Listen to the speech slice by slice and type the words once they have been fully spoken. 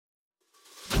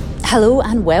Hello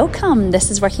and welcome. This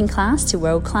is Working Class to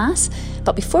World Class.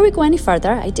 But before we go any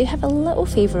further, I do have a little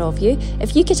favour of you.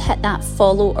 If you could hit that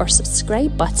follow or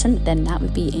subscribe button, then that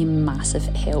would be a massive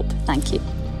help. Thank you.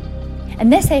 In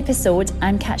this episode,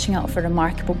 I'm catching up with a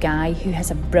remarkable guy who has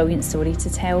a brilliant story to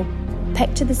tell.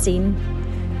 Picture the scene.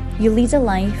 You lead a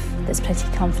life that's pretty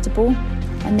comfortable,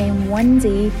 and then one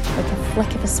day, like a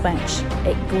flick of a switch,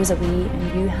 it goes away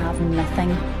and you have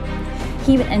nothing.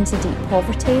 He went into deep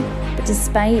poverty, but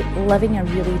despite living a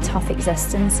really tough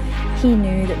existence, he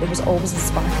knew that there was always a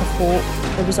spark of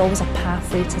hope, there was always a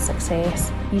pathway to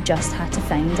success. You just had to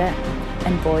find it.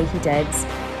 And boy, he did.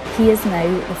 He is now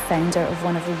the founder of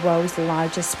one of the world's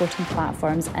largest sporting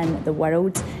platforms in the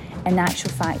world. In actual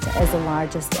fact, it is the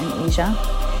largest in Asia.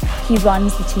 He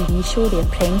runs the TV show The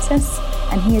Apprentice,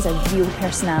 and he is a real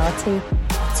personality,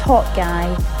 a top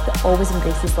guy that always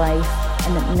embraces life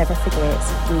and that never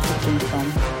forgets where he came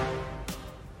from.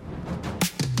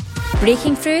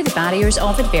 Breaking through the barriers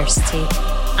of adversity.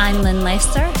 I'm Lynn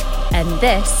Lester, and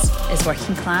this is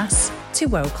Working Class to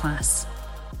World Class.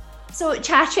 So,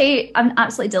 Chatri, I'm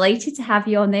absolutely delighted to have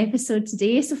you on the episode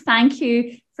today. So thank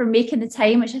you for making the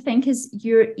time, which I think is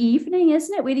your evening,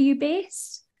 isn't it? Where are you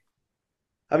based?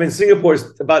 I'm in Singapore.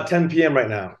 It's about 10 p.m. right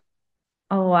now.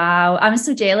 Oh, wow. I'm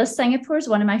so jealous. Singapore is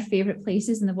one of my favorite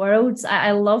places in the world.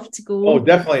 I love to go. Oh,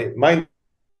 definitely.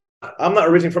 I'm not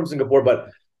originally from Singapore, but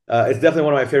it's definitely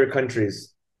one of my favorite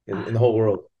countries in the whole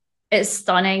world. It's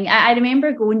stunning. I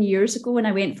remember going years ago when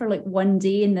I went for like one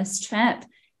day in this trip.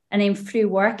 And then through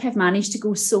work, I've managed to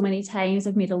go so many times.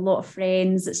 I've made a lot of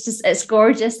friends. It's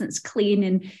gorgeous and it's clean.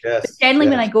 And yes, generally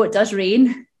when I go, it does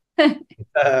rain.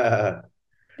 Well,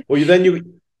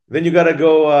 then you got to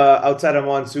go outside of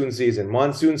monsoon season.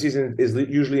 Monsoon season is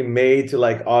usually May to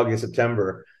like August,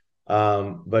 September.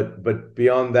 But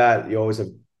beyond that, you always have,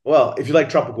 well, if you like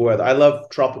tropical weather. I love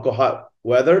tropical hot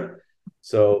weather.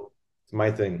 So it's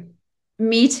my thing.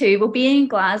 Me too. Well, being in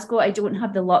Glasgow, I don't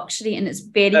have the luxury and it's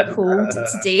very cold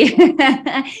today.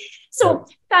 So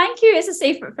thank you, as I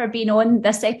say, for being on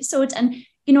this episode. And,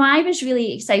 you know, I was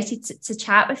really excited to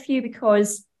chat with you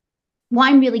because what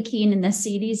I'm really keen in this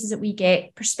series is that we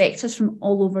get perspectives from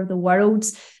all over the world.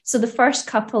 So the first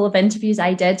couple of interviews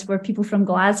I did were people from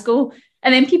Glasgow,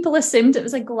 and then people assumed it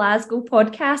was a Glasgow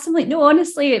podcast. I'm like, no,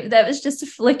 honestly, that was just a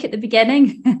flick at the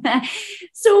beginning.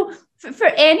 So for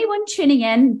anyone tuning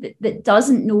in that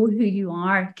doesn't know who you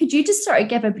are, could you just sort of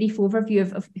give a brief overview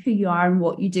of who you are and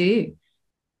what you do?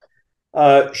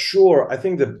 Sure. I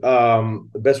think the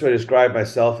best way to describe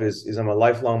myself is I'm a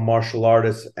lifelong martial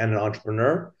artist and an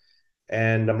entrepreneur.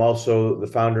 And I'm also the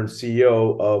founder and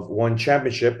CEO of One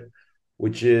Championship,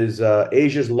 which is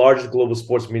Asia's largest global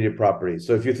sports media property.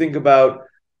 So if you think about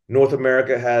North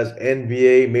America has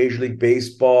NBA, Major League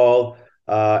Baseball,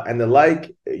 and the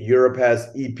like. Europe has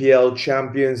EPL,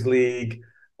 Champions League,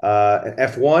 and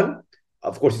F1.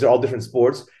 Of course, these are all different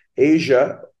sports.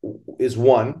 Asia is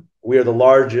one. We are the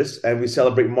largest, and we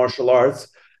celebrate martial arts,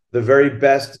 the very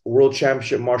best world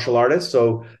championship martial artists.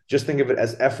 So just think of it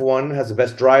as F1 has the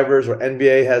best drivers, or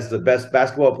NBA has the best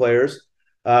basketball players,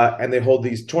 and they hold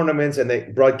these tournaments and they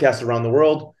broadcast around the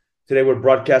world. Today, we're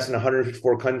broadcasting in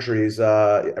 154 countries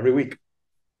every week.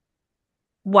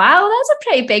 Wow, that's a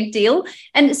pretty big deal.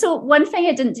 And so one thing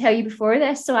I didn't tell you before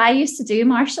this, so I used to do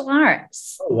martial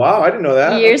arts. Oh, wow, I didn't know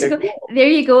that. Years ago. Cool. There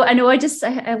you go. I know I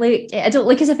don't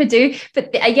look as if I do, but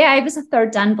I was a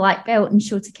third Dan black belt in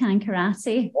Shotokan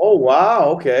karate. Oh,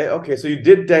 wow. Okay. So you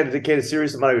did dedicate a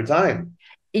serious amount of your time.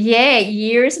 Yeah,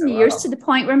 years and years, to the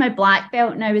point where my black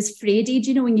belt now is faded.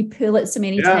 You know, when you pull it so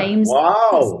many times.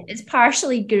 Wow. It's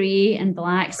partially grey and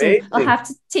black. So I'll have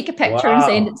to take a picture and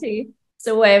send it to you.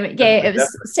 So it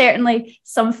was certainly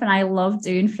something I loved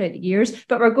doing throughout the years.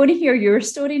 But we're going to hear your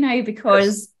story now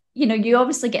because, you know, you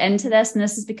obviously get into this and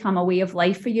this has become a way of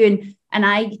life for you. And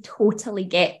I totally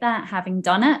get that, having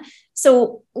done it.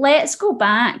 So let's go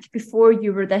back before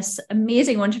you were this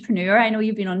amazing entrepreneur. I know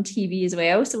you've been on TV as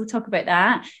well, so we'll talk about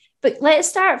that. But let's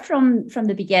start from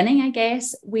the beginning, I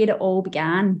guess, where it all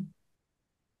began.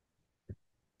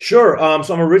 Sure.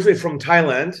 So I'm originally from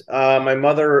Thailand. My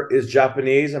mother is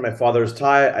Japanese and my father is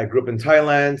Thai. I grew up in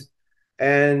Thailand.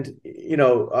 And, you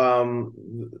know,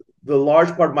 the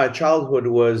large part of my childhood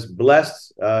was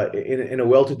blessed in a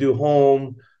well-to-do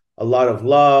home, a lot of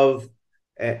love.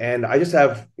 And I just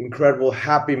have incredible,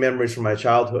 happy memories from my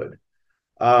childhood.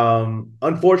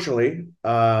 Unfortunately,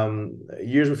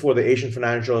 years before the Asian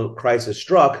financial crisis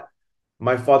struck,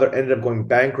 my father ended up going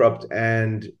bankrupt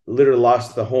and literally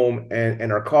lost the home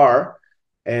and our car,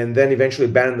 and then eventually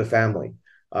abandoned the family.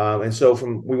 And so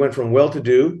we went from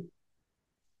well-to-do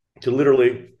to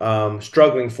literally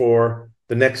struggling for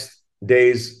the next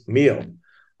day's meal.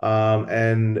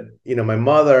 And my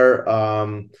mother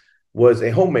was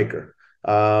a homemaker,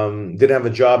 didn't have a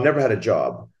job, never had a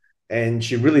job, and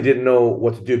she really didn't know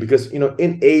what to do because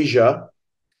in Asia,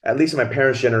 at least in my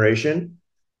parents' generation,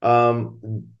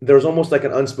 there was almost like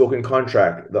an unspoken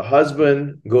contract. The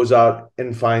husband goes out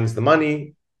and finds the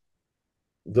money,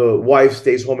 the wife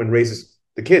stays home and raises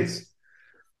the kids.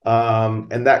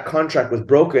 And that contract was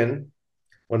broken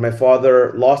when my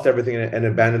father lost everything and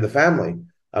abandoned the family.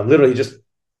 Literally, he just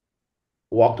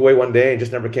walked away one day and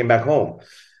just never came back home.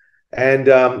 And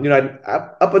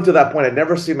up until that point, I'd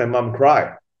never seen my mom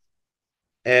cry.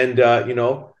 And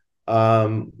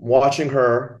watching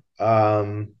her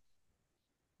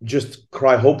just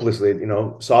cry hopelessly,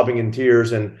 sobbing in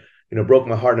tears, and broke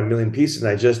my heart in a million pieces.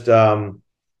 And I just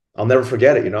I'll never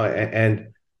forget it, and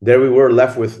there we were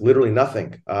left with literally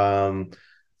nothing.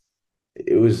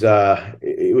 It was a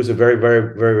very,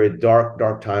 very, very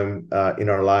dark time in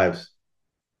our lives.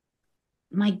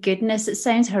 My goodness, it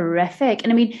sounds horrific.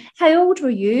 And I mean, how old were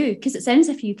you? Because it sounds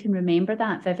as if you can remember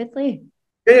that vividly.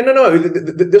 Yeah, no.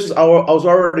 This is our. I was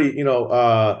already,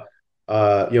 a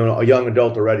young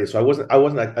adult already, so I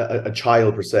wasn't a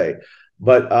child per se.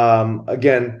 But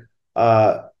again,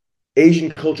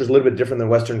 Asian culture is a little bit different than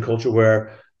Western culture,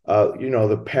 where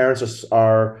the parents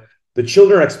are the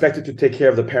children are expected to take care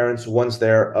of the parents once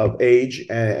they're of age,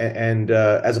 and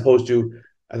as opposed to,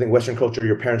 I think, Western culture,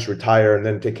 your parents retire and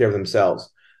then take care of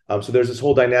themselves. So there's this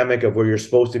whole dynamic of where you're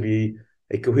supposed to be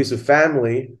a cohesive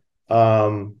family,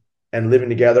 and living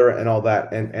together and all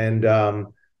that, and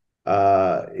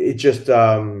it just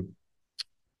I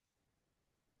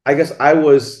guess I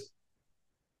was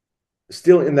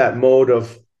still in that mode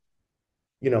of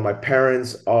my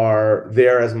parents are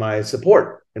there as my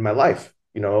support in my life,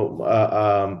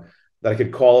 that I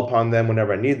could call upon them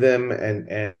whenever I need them,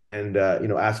 and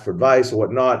ask for advice or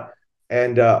whatnot.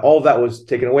 And all of that was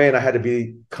taken away, and I had to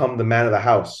become the man of the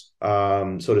house,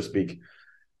 so to speak.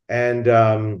 And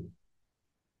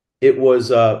it was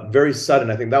very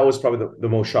sudden. I think that was probably the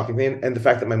most shocking thing. And the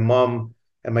fact that my mom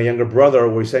and my younger brother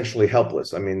were essentially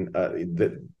helpless. I mean,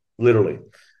 literally.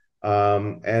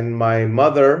 And my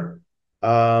mother,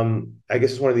 I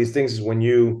guess it's one of these things is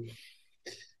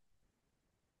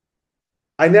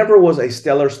I never was a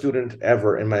stellar student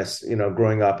ever in my,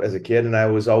 growing up as a kid. And I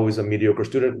was always a mediocre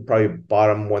student, probably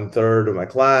bottom 1/3 of my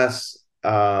class.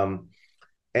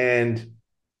 And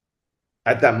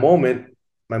at that moment,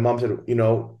 my mom said,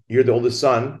 you're the oldest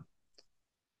son.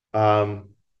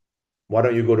 Why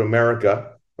don't you go to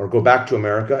America or go back to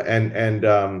America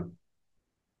and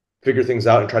figure things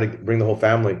out and try to bring the whole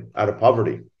family out of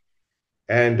poverty?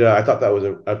 And I thought that was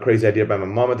a crazy idea by my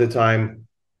mom at the time,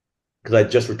 because I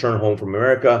just returned home from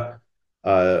America.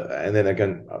 And then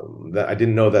again, I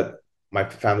didn't know that my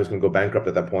family was going to go bankrupt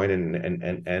at that point,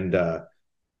 and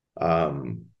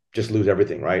just lose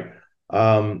everything, right?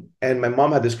 And my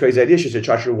mom had this crazy idea. She said,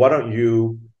 Chatri, why don't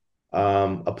you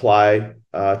apply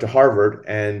to Harvard?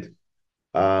 And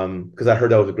because I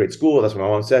heard that was a great school. That's what my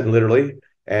mom said, literally.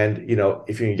 And,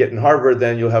 if you can get in Harvard,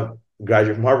 then you'll have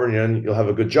graduate from Harvard and you'll have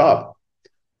a good job.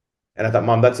 And I thought,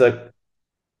 Mom, that's a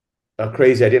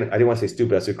crazy idea. I didn't want to say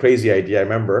stupid. That's a crazy idea. I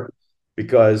remember,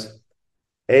 because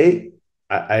A,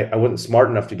 I wasn't smart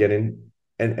enough to get in.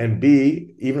 And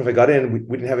B, even if I got in,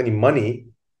 we didn't have any money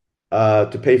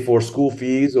to pay for school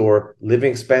fees or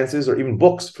living expenses or even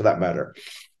books, for that matter.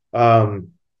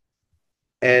 And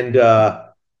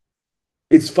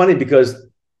it's funny because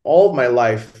all of my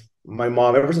life, my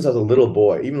mom, ever since I was a little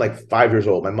boy, even like 5 years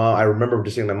old, I remember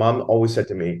just saying, my mom always said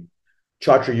to me,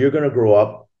 Chatri, you're going to grow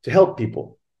up to help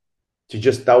people.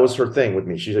 That was her thing with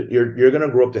me. She said, you're going to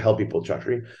grow up to help people,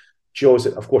 Chatri. She always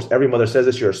said, of course, every mother says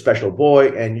this, you're a special boy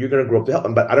and you're going to grow up to help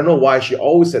them. But I don't know why she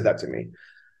always said that to me.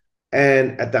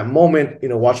 And at that moment,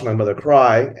 watching my mother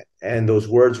cry and those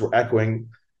words were echoing,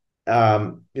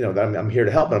 that I'm here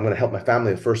to help, and I'm going to help my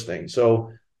family, the first thing.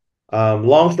 So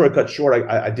long story cut short,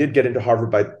 I did get into Harvard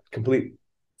by complete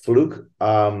fluke.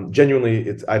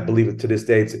 Genuinely, I believe to this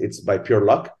day, it's by pure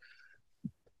luck.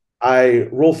 I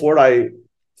roll forward. I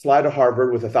fly to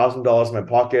Harvard with $1,000 in my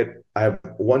pocket. I have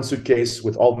one suitcase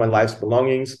with all of my life's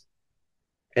belongings.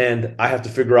 And I have to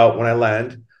figure out when I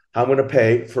land how I'm going to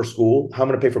pay for school, how I'm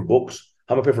going to pay for books,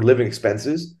 how I'm going to pay for living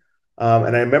expenses.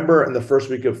 And I remember in the first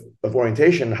week of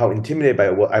orientation, how intimidated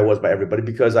I was by everybody,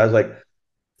 because I was like,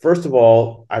 first of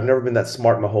all, I've never been that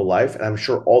smart my whole life. And I'm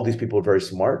sure all these people are very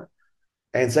smart.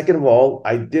 And second of all,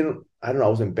 I don't know, I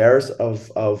was embarrassed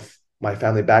of my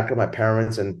family background, my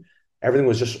parents, and everything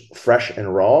was just fresh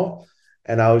and raw.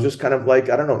 And I was just kind of like,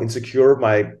 I don't know, insecure of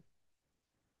my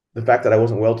the fact that I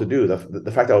wasn't well to do,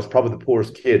 the fact that I was probably the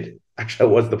poorest kid. Actually,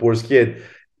 I was the poorest kid,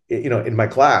 in my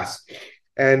class.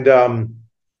 And I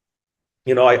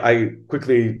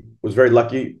quickly was very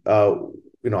lucky.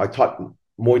 I taught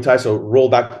Muay Thai, so roll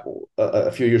back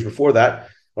a few years before that,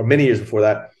 or many years before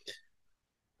that.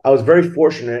 I was very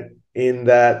fortunate in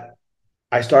that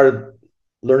I started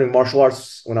learning martial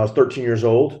arts when I was 13 years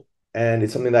old, and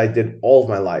it's something that I did all of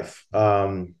my life.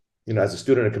 As a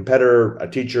student, a competitor, a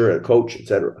teacher, a coach,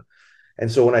 etc. And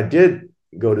so when I did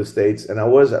go to the States and I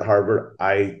was at Harvard,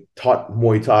 I taught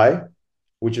Muay Thai,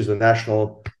 which is the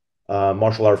national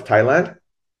martial art of Thailand.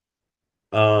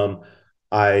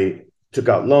 I took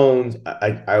out loans.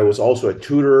 I was also a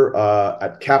tutor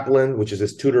at Kaplan, which is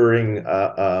this tutoring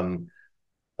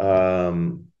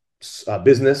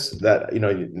business that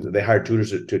they hire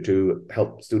tutors to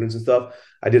help students and stuff.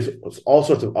 I did all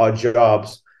sorts of odd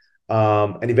jobs,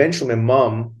 and eventually my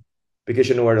mom, because she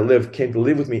didn't know where to live, came to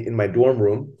live with me in my dorm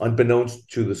room, unbeknownst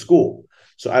to the school.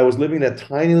 So I was living in a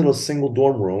tiny little single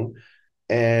dorm room,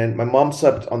 and my mom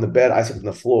slept on the bed. I slept on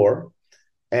the floor,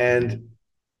 and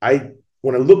I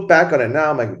when I look back on it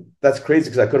now, I'm like, that's crazy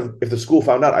because I could have, if the school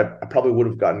found out, I probably would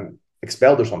have gotten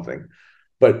expelled or something.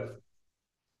 But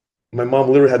my mom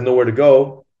literally had nowhere to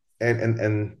go,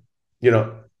 and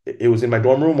it was in my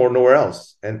dorm room or nowhere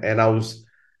else, and I was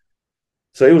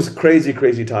so it was a crazy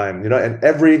crazy time, and I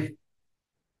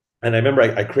remember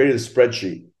I created a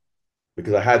spreadsheet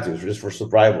because I had to just for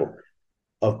survival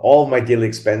of all of my daily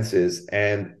expenses,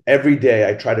 and every day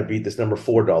I try to beat this number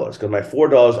 $4 because my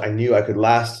 $4 I knew I could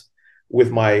last with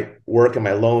my work and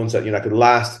my loans, that I could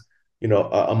last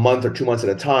a month or 2 months at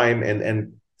a time,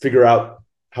 and figure out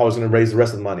how I was going to raise the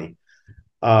rest of the money.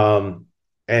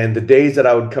 And the days that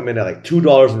I would come in at like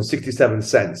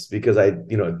 $2.67 because I,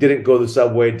 didn't go to the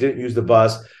subway, didn't use the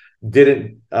bus,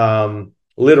 didn't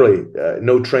literally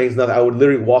no trains, nothing. I would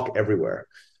literally walk everywhere.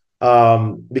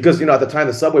 Because at the time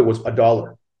the subway was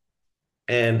 $1,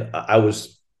 and I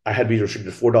had to be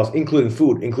restricted to $4, including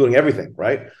food, including everything,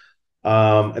 right?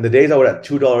 And the days I would at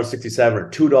 $2.67 or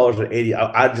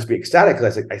 $2.80, I'd just be ecstatic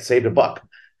because I saved $1.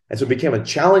 And so it became a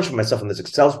challenge for myself in this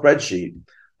Excel spreadsheet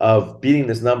of beating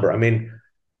this number. I mean,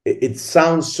 it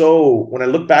sounds so, when I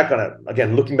look back on it,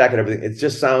 again, looking back at everything, it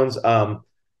just sounds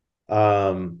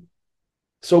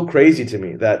so crazy to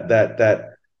me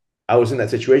that I was in that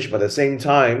situation. But at the same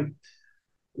time,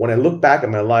 when I look back at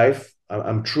my life,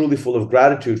 I'm truly full of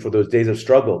gratitude for those days of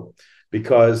struggle,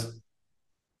 because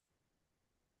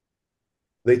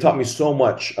they taught me so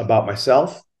much about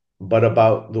myself, but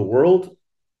about the world,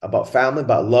 about family,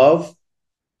 about love.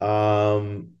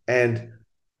 And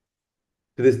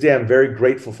to this day, I'm very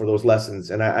grateful for those lessons.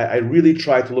 And I really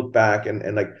try to look back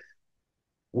and like,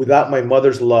 without my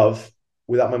mother's love,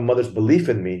 without my mother's belief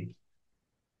in me,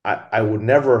 I would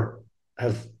never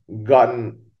have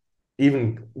gotten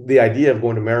even the idea of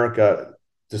going to America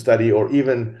to study, or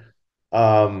even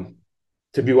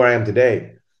to be where I am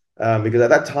today. Because at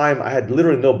that time, I had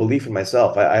literally no belief in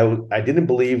myself. I didn't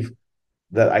believe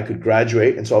that I could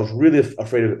graduate. And so I was really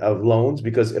afraid of loans,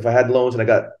 because if I had loans and I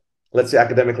got, let's say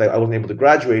academically, I wasn't able to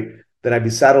graduate, then I'd be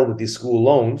saddled with these school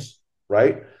loans,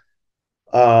 right?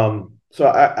 So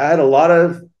I had a lot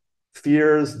of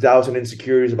fears, doubts, and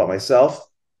insecurities about myself.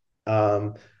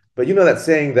 But that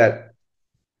saying that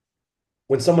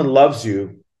when someone loves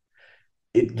you,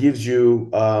 it gives you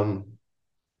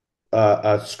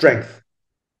strength.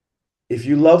 If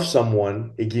you love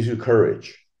someone, it gives you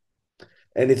courage.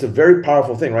 And it's a very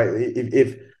powerful thing, right?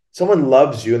 If someone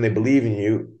loves you and they believe in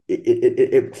you,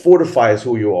 it fortifies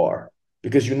who you are,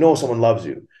 because someone loves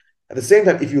you. At the same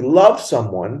time, if you love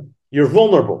someone, you're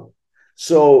vulnerable.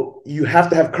 So you have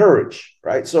to have courage,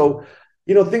 right? So,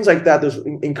 things like that. There's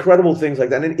incredible things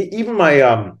like that. And even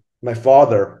my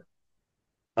father,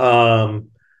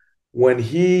 when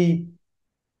he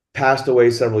passed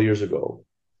away several years ago,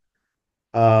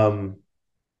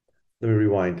 let me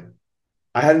rewind.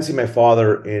 I hadn't seen my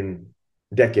father in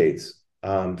decades,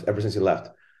 ever since he left.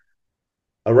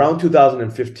 Around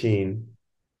 2015,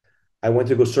 I went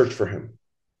to go search for him,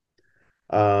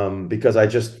 because I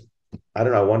don't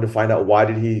know, I wanted to find out, why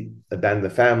did he abandon the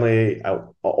family? I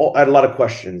had a lot of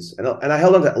questions, and I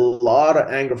held on to a lot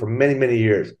of anger for many, many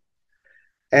years.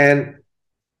 And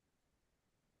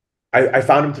I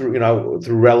found him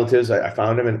through relatives. I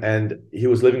found him, and he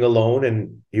was living alone,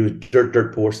 and he was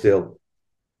dirt poor still.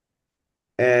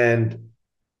 And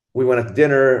we went out to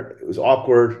dinner. It was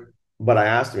awkward, but I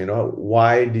asked him,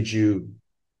 why did you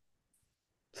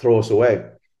throw us away?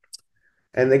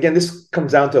 And again, this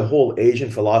comes down to a whole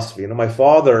Asian philosophy. My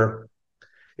father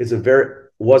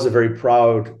was a very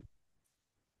proud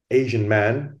Asian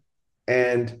man,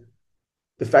 and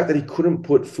the fact that he couldn't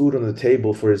put food on the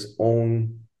table for his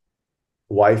own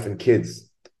wife and kids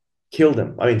killed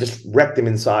him. I mean, just wrecked him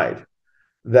inside.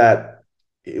 That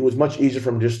it was much easier for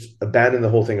him to just abandon the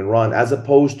whole thing and run, as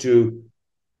opposed to,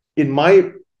 in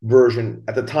my version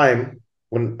at the time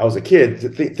when I was a kid,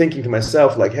 thinking to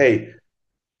myself, like, hey,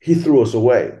 he threw us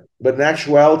away. But in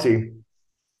actuality,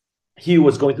 he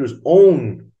was going through his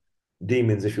own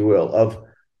demons, if you will, of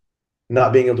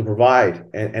not being able to provide,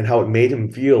 and how it made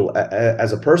him feel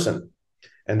as a person,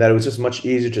 and that it was just much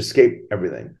easier to escape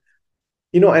everything.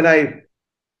 And I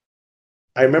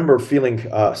remember feeling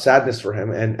sadness for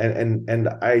him, and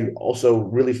I also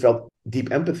really felt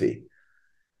deep empathy,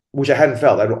 which I hadn't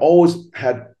felt. I'd always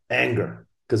had anger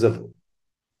because of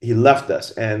he left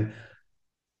us, and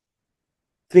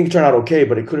things turned out okay,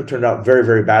 but it could have turned out very,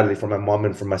 very badly for my mom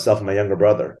and for myself and my younger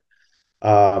brother.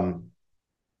 Um,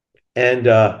 and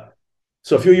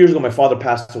So a few years ago, my father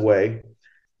passed away,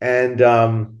 and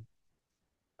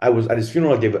I was at his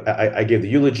funeral. I gave the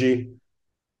eulogy,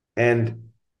 and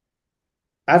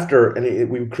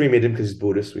we cremated him because he's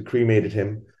Buddhist. We cremated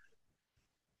him,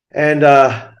 and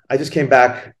I just came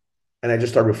back, and I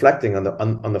just started reflecting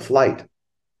on the flight,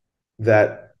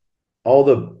 that all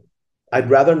the I'd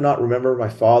rather not remember my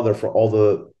father for all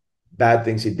the bad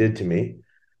things he did to me,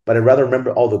 but I'd rather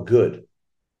remember all the good.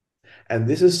 And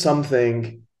this is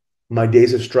something my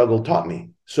days of struggle taught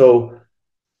me. So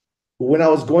when I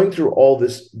was going through all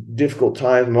this difficult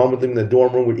time, my mom was living in the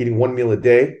dorm room, we're eating one meal a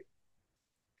day.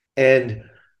 And,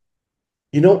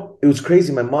 it was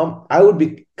crazy. My mom, I would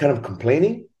be kind of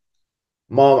complaining,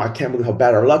 Mom, I can't believe how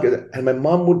bad our luck is. And my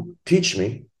mom would teach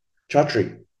me,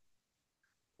 Chatri,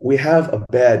 we have a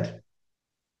bed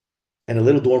and a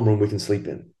little dorm room we can sleep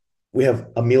in. We have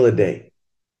a meal a day.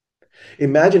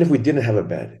 Imagine if we didn't have a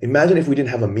bed. Imagine if we didn't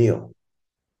have a meal.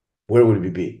 Where would we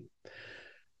be?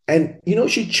 And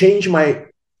she changed and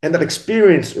that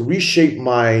experience reshaped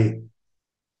my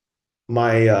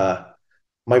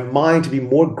mind to be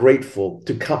more grateful,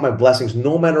 to count my blessings,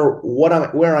 no matter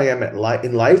where I am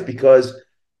in life, because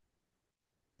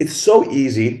it's so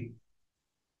easy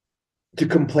to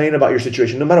complain about your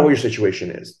situation, no matter what your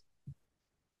situation is.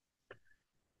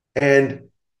 And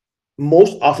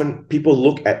most often people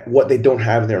look at what they don't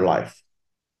have in their life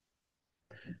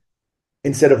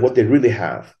instead of what they really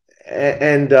have.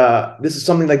 And this is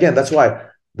something, again, that's why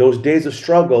those days of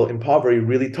struggle in poverty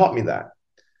really taught me that.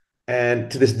 And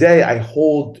to this day, I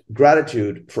hold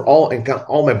gratitude for all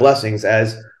my blessings,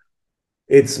 as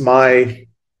it's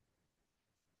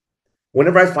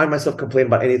whenever I find myself complaining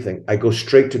about anything, I go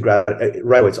straight to gratitude.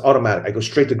 Right away, it's automatic. I go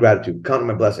straight to gratitude, counting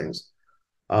my blessings,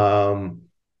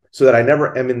 so that I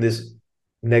never am in this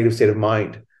negative state of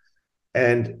mind.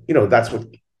 And that's what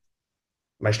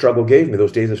my struggle gave me,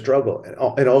 those days of struggle.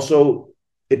 And also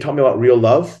it taught me about real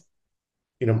love.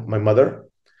 My mother,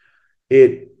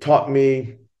 it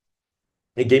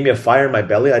gave me a fire in my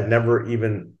belly. I'd never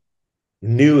even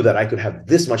knew that I could have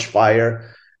this much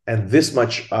fire and this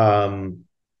much,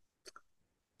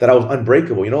 that I was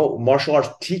unbreakable. Martial arts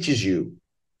teaches you,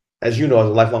 as you know, as a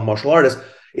lifelong martial artist,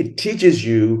 it teaches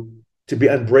you to be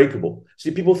unbreakable.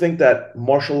 See, people think that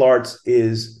martial arts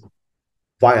is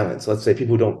violence. Let's say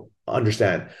people who don't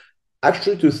understand.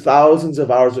 Actually, through thousands of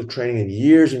hours of training and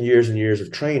years and years and years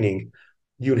of training,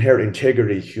 you inherit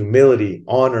integrity, humility,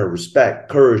 honor, respect,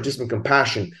 courage, discipline,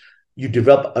 compassion. You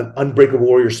develop an unbreakable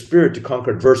warrior spirit to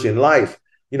conquer adversity in life.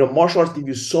 Martial arts give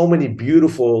you so many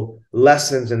beautiful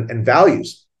lessons and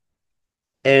values.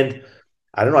 And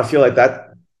I don't know, I feel like that,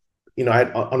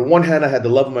 on one hand, I had the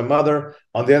love of my mother.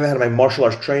 On the other hand, my martial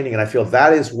arts training. And I feel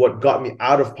that is what got me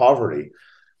out of poverty,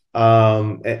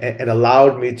 and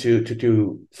allowed me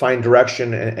to find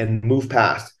direction and move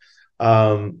past.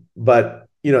 But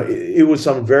it was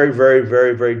some very, very,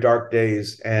 very, very dark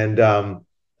days. And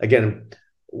again,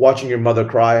 watching your mother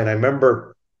cry, and I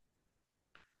remember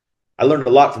I learned a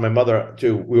lot from my mother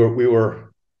too. We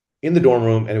were in the dorm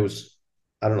room, and it was,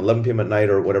 I don't know, 11 p.m. at night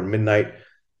or whatever, midnight,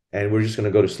 and we we're just going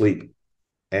to go to sleep.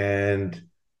 And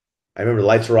I remember the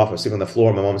lights were off. I was sitting on the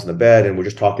floor. My mom's in the bed, and we're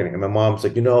just talking. And my mom's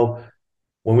like,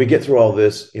 when we get through all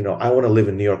this, I want to live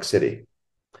in New York City.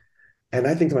 And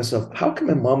I think to myself, how can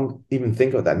my mom even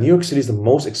think of that? New York City is the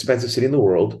most expensive city in the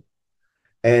world.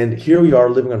 And here we are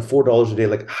living on $4 a day.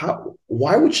 Like,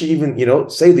 why would she even,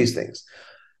 say these things?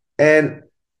 And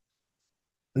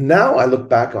now I look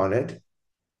back on it,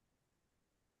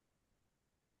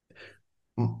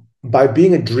 by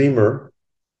being a dreamer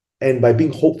and by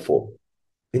being hopeful,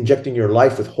 injecting your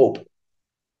life with hope,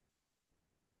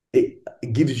 it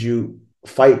gives you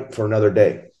fight for another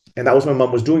day. And that was what my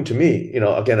mom was doing to me,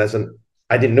 again,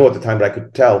 I didn't know at the time, but I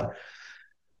could tell.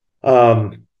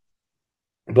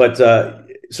 But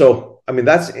so I mean,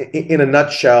 that's in a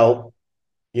nutshell,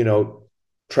 you know,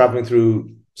 traveling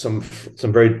through some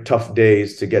very tough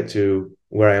days to get to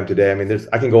where I am today. I mean,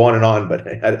 I can go on and on, but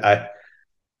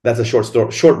that's a short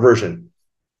story, short version.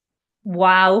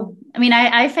 Wow. I mean,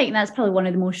 I think that's probably one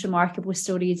of the most remarkable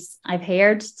stories I've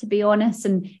heard, to be honest.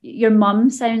 And your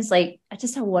mum sounds like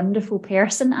just a wonderful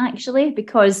person, actually,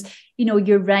 because,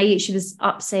 you're right. She was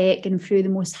upset and through the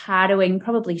most harrowing,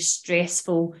 probably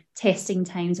stressful testing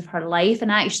times of her life.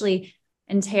 And actually,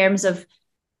 in terms of,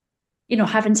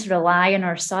 having to rely on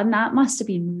her son, that must have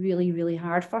been really, really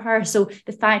hard for her. So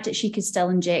the fact that she could still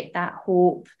inject that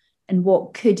hope and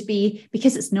what could be,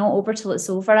 because it's not over till it's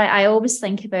over. I always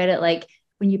think about it like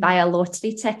when you buy a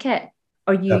lottery ticket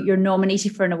or Yeah. you're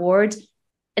nominated for an award,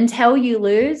 until you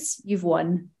lose, you've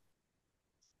won.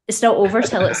 It's not over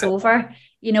till it's over,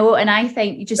 and I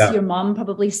think just Yeah. your mum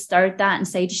probably stirred that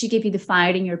inside. She gave you the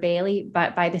fire in your belly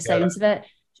by the Yeah. sounds of it.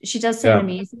 She does sound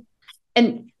Yeah. amazing.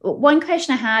 And one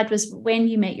question I had was when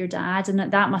you met your dad,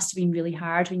 and that must have been really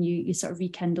hard when you sort of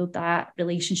rekindled that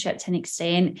relationship to an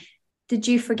extent. Did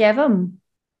you forgive him?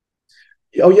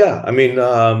 Oh yeah. I mean,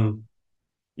 I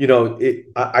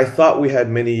thought we had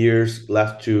many years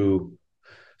left to,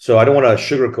 so I don't want to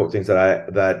sugarcoat things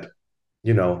that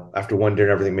after one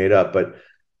dinner everything made up, but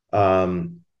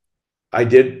um, I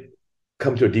did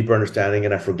come to a deeper understanding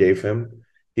and I forgave him.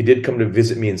 He did come to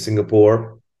visit me in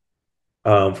Singapore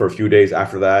for a few days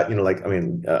after that.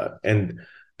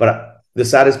 The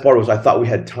saddest part was I thought we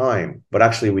had time, but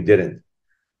actually we didn't.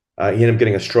 He ended up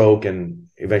getting a stroke and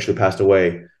eventually passed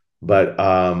away. But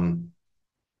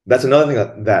that's another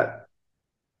thing that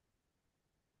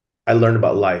I learned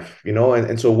about life,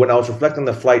 and so when I was reflecting on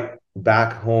the flight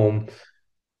back home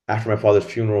after my father's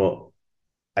funeral,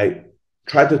 I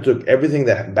tried to take everything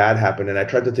that bad happened and I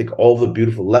tried to take all the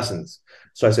beautiful lessons.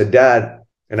 So I said, Dad,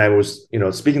 and I was,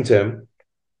 speaking to him,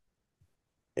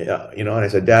 and I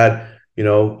said, Dad,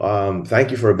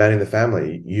 thank you for abandoning the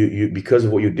family. Because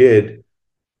of what you did,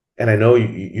 and I know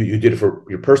you did it for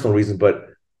your personal reasons, but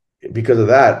because of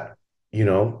that, you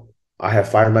know, I have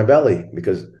fire in my belly.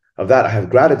 Because of that, I have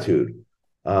gratitude.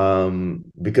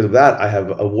 Because of that, I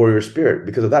have a warrior spirit.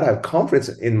 Because of that, I have confidence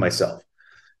in myself.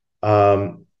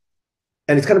 Um,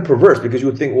 and it's kind of perverse because you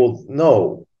would think, well,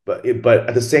 no, but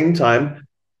at the same time,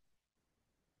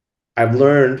 I've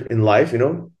learned in life,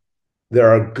 there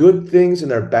are good things and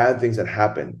there are bad things that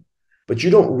happen, but you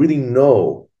don't really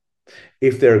know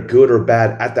if they're good or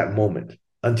bad at that moment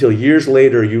until years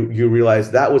later you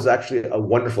realize that was actually a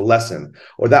wonderful lesson,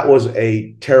 or that was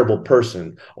a terrible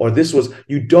person, or this was,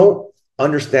 you don't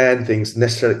understand things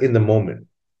necessarily in the moment.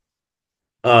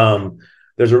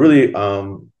 There's a really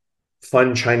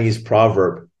fun Chinese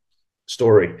proverb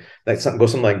story that goes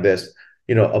something like this.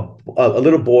 A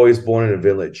little boy is born in a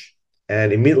village,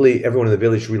 and immediately everyone in the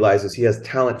village realizes he has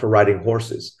talent for riding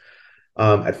horses.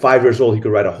 At 5 years old, he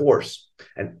could ride a horse.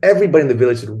 And everybody in the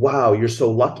village said, wow, you're so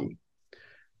lucky.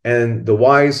 And the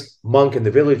wise monk in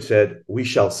the village said, we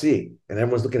shall see. And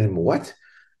everyone's looking at him, what?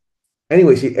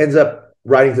 Anyways, he ends up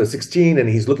riding to 16 and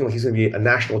he's looking like he's going to be a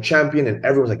national champion. And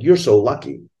everyone's like, you're so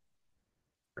lucky.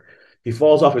 He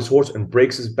falls off his horse and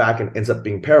breaks his back and ends up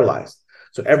being paralyzed.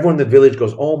 So everyone in the village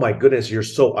goes, oh my goodness, you're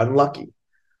so unlucky.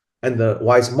 And the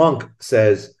wise monk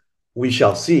says, we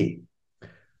shall see.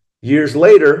 Years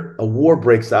later, a war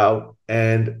breaks out,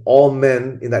 and all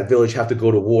men in that village have to go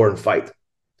to war and fight.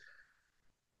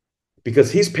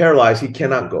 Because he's paralyzed, he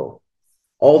cannot go.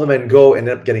 All the men go and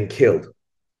end up getting killed.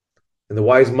 And the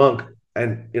wise monk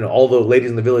and all the ladies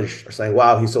in the village are saying,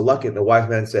 wow, he's so lucky. And the wise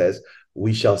man says,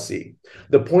 we shall see.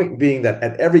 The point being that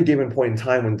at every given point in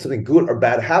time, when something good or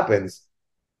bad happens,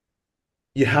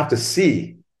 you have to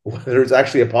see whether it's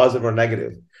actually a positive or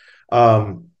negative.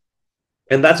 Um,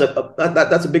 and that's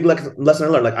a big lesson I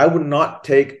learned. Like, I would not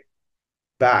take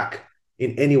back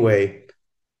in any way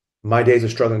my days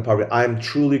of struggling poverty. I'm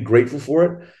truly grateful for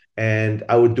it, and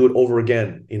I would do it over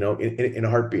again, in a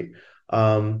heartbeat.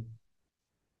 Um,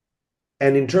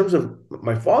 and in terms of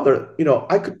my father,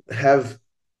 I could have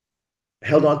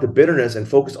held on to bitterness and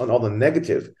focused on all the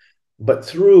negative, but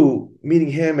through meeting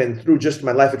him and through just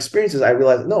my life experiences, I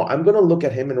realized, no, I'm going to look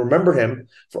at him and remember him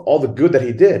for all the good that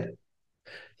he did.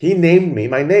 He named me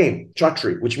my name,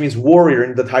 Chatri, which means warrior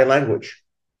in the Thai language.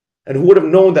 And who would have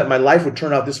known that my life would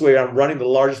turn out this way? I'm running the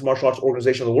largest martial arts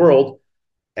organization in the world.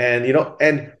 And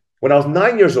when I was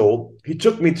 9 years old, he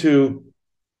took me to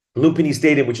Lumpini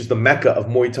Stadium, which is the mecca of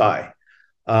Muay Thai.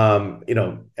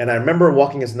 And I remember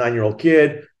walking as a 9-year-old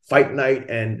kid, fight night,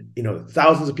 and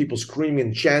thousands of people screaming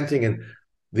and chanting, and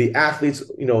the athletes,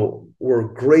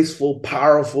 were graceful,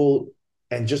 powerful,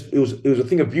 and just it was a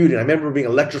thing of beauty. And I remember being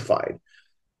electrified.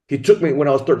 He took me when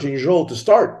I was 13 years old to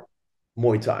start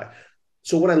Muay Thai.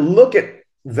 So when I look at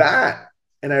that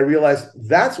and I realize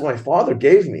that's what my father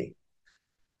gave me.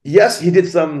 Yes, he did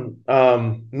some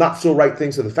not so right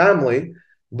things to the family,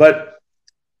 but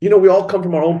we all come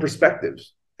from our own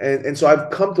perspectives. And so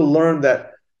I've come to learn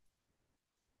that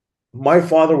my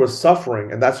father was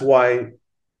suffering, and that's why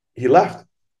he left.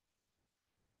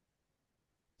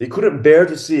 He couldn't bear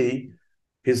to see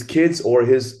his kids or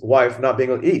his wife not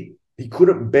being able to eat. He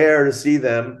couldn't bear to see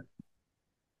them.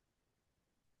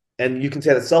 And you can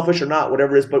say that's selfish or not,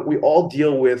 whatever it is, but we all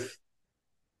deal with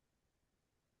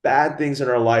bad things in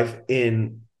our life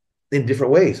in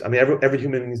different ways. I mean, every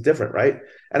human being is different, right?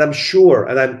 And I'm sure,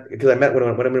 and I'm because I met when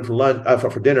I went for lunch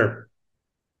for dinner,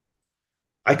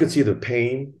 I could see the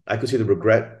pain, I could see the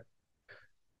regret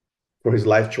for his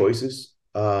life choices.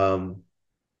 When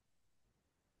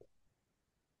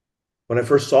I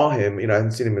first saw him, I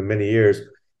hadn't seen him in many years.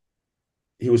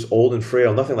 He was old and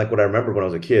frail, nothing like what I remember when I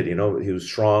was a kid. He was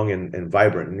strong and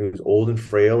vibrant, and he was old and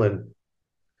frail, and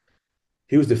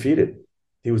he was defeated.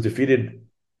 He was defeated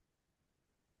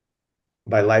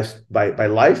by life,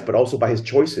 but also by his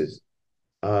choices,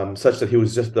 such that he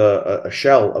was just a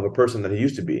shell of a person that he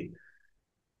used to be.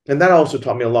 And that also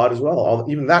taught me a lot as well.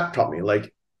 Even that taught me,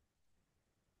 like,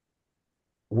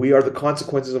 we are the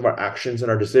consequences of our actions and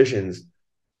our decisions.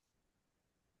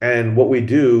 And what we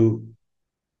do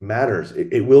matters.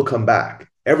 It will come back.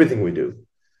 Everything we do.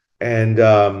 And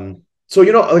so,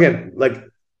 again, like,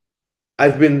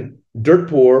 I've been dirt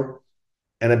poor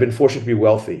and I've been fortunate to be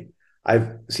wealthy.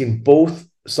 I've seen both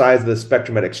sides of the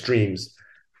spectrum at extremes.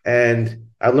 And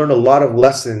I learned a lot of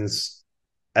lessons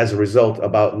as a result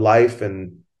about life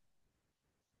and,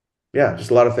 yeah,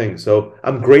 just a lot of things. So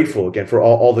I'm grateful again for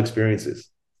all the experiences.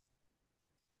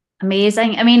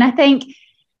 Amazing. I mean,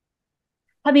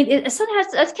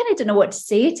 sometimes I kind of don't know what to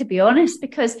say, to be honest,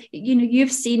 because,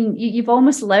 you've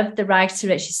almost lived the rags to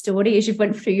riches story as you've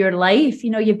went through your life.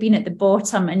 You've been at the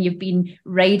bottom and you've been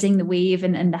riding the wave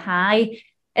and the high.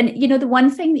 And, the one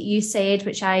thing that you said,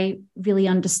 which I really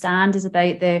understand, is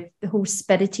about the whole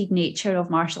spirited nature of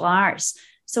martial arts.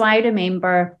 So I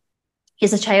remember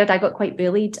as a child, I got quite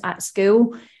bullied at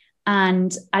school.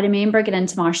 And I remember getting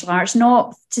into martial arts,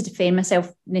 not to defend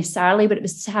myself necessarily, but it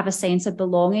was to have a sense of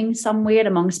belonging somewhere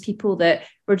amongst people that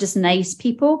were just nice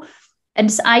people.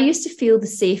 And so I used to feel the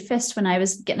safest when I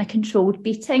was getting a controlled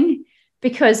beating,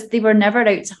 because they were never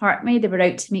out to hurt me. They were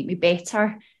out to make me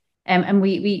better. And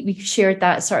we shared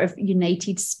that sort of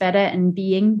united spirit and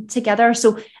being together.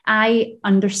 So I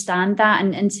understand that.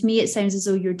 And to me, it sounds as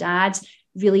though your dad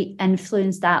really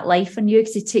influenced that life on you,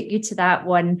 because he took you to that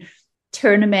one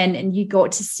tournament and you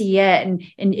got to see it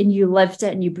and you lived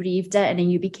it and you breathed it and then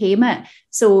you became it.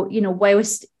 So,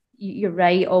 whilst you're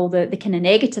right, all the kind of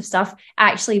negative stuff,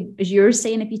 actually, as you're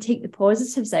saying, if you take the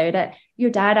positives out of it, your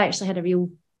dad actually had a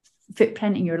real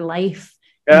footprint in your life.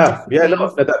 Yeah,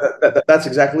 no, that's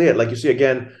exactly it. Like you see,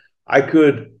 again, I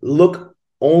could look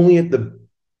only at the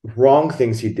wrong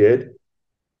things he did,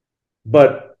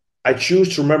 but I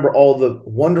choose to remember all the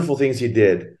wonderful things he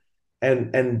did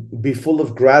and be full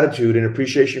of gratitude and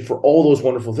appreciation for all those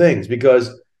wonderful things,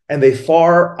 and they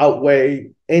far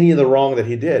outweigh any of the wrong that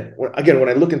he did. When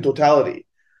I look in totality,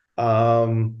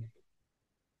 and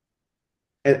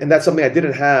that's something I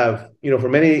didn't have, for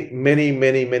many, many,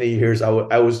 many, many years.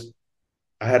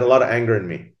 I had a lot of anger in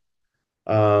me.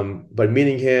 But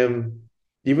meeting him,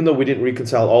 even though we didn't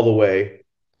reconcile all the way,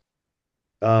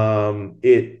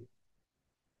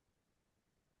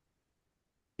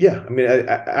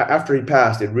 after he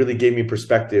passed, it really gave me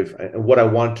perspective and what I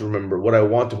want to remember, what I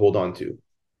want to hold on to.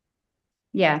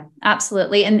 Yeah,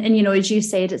 absolutely. And as you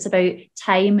said, it's about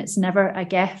time. It's never a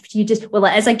gift. It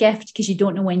is a gift because you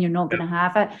don't know when you're not going to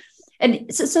have it.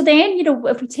 And so then,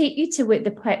 if we take you to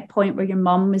the point where your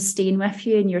mum was staying with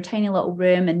you in your tiny little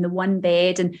room and the one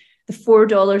bed and the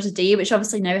 $4 a day, which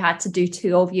obviously now had to do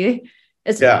two of you.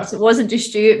 It wasn't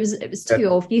just you, it was two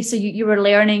of you. So you were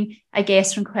learning, I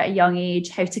guess, from quite a young age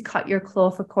how to cut your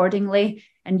cloth accordingly,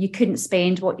 and you couldn't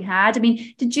spend what you had. I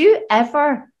mean, did you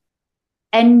ever,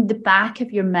 in the back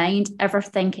of your mind, ever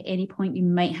think at any point you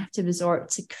might have to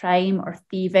resort to crime or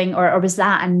thieving, or was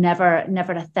that never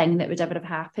a thing that would ever have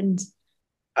happened?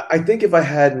 I think if I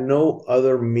had no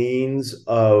other means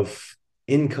of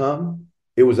income,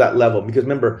 it was that level. Because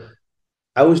remember,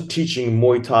 I was teaching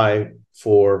Muay Thai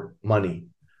for money.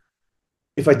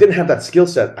 If I didn't have that skill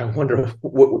set, I wonder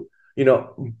what,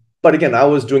 but again, I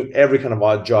was doing every kind of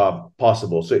odd job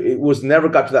possible. So it was never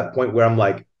got to that point where I'm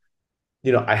like,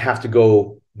 I have to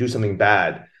go do something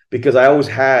bad, because I always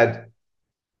had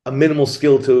a minimal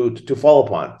skill to fall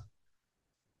upon.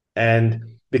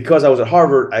 And because I was at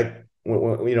Harvard,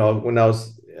 when I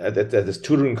was at this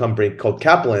tutoring company called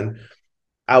Kaplan,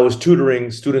 I was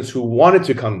tutoring students who wanted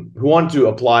to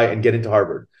apply and get into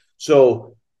Harvard.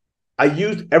 So I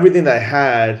used everything that I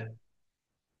had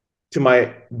to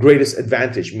my greatest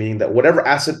advantage, meaning that whatever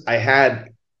asset I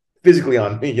had physically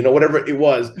on me, whatever it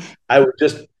was, I would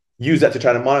just use that to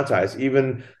try to monetize,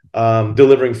 even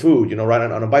delivering food, right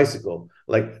on a bicycle.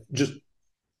 Like, just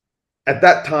at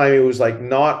that time, it was like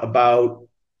not about,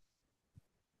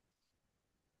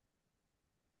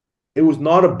 it was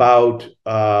not about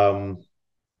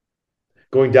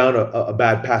going down a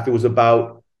bad path. It was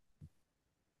about,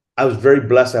 I was very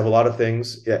blessed to have a lot of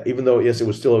things, yeah, even though, yes, it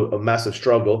was still a massive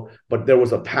struggle, but there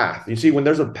was a path. You see, when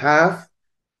there's a path,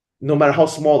 no matter how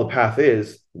small the path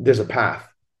is, there's a path.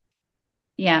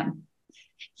 Yeah.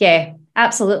 Yeah,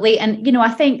 absolutely. And, I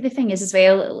think the thing is as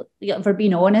well, if we're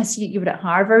being honest, you were at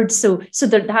Harvard. So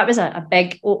that was a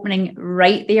big opening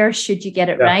right there, should you get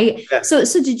it Yeah. right. Yeah. So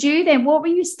did you then, what were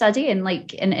you studying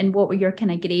like, and what were your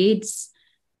kind of grades?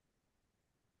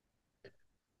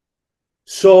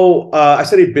 So I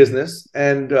studied business,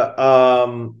 and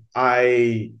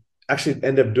I actually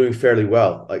ended up doing fairly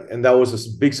well. And that was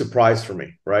a big surprise for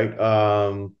me, right?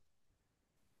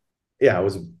 Yeah, it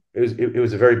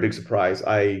was a very big surprise.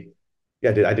 I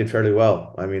did fairly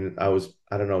well. I mean, I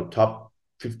don't know, top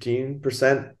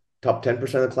 15%, top 10%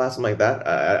 of the class, something like that.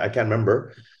 I can't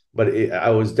remember, but I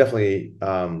was definitely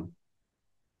that's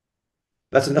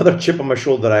another chip on my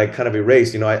shoulder that I kind of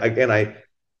erased. I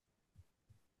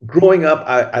growing up,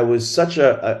 I was such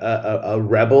a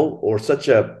rebel, or such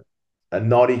a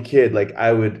naughty kid. Like,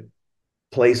 I would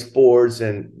play sports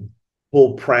and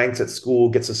pull pranks at school,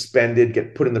 get suspended,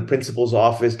 get put in the principal's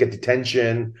office, get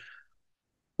detention,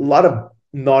 a lot of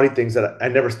naughty things that I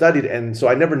never studied. And so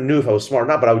I never knew if I was smart or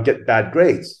not, but I would get bad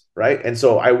grades. Right. And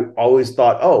so I always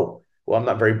thought, oh, well, I'm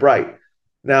not very bright.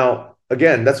 Now,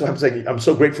 again, that's what I'm saying. I'm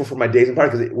so grateful for my days in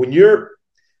part, because when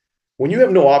you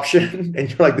have no option and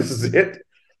you're like, this is it,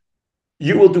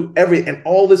 you will do everything, and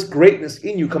all this greatness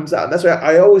in you comes out. And that's why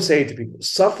I always say to people,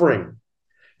 suffering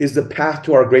is the path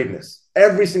to our greatness,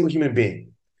 every single human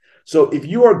being. So if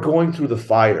you are going through the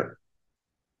fire,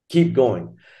 keep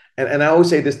going. And I always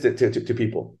say this to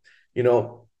people,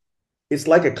 it's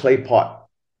like a clay pot.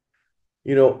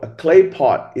 A clay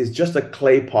pot is just a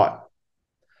clay pot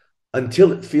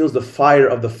until it feels the fire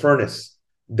of the furnace.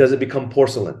 Does it become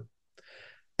porcelain?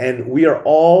 And we are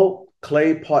all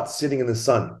clay pots sitting in the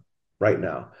sun right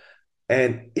now.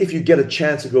 And if you get a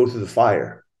chance to go through the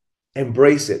fire,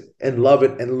 embrace it and love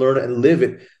it and learn it and live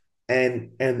it.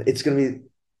 And it's going to be,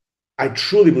 I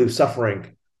truly believe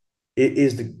suffering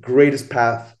is the greatest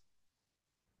path,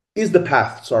 is the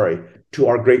path, sorry, to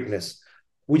our greatness.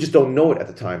 We just don't know it at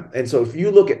the time. And so if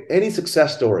you look at any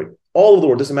success story, all over the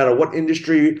world, doesn't matter what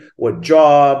industry, what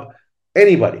job,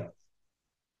 anybody,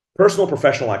 personal,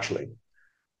 professional, actually,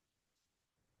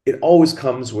 it always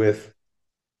comes with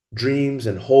dreams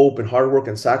and hope and hard work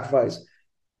and sacrifice.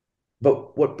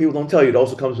 But what people don't tell you, it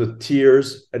also comes with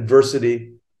tears,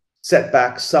 adversity,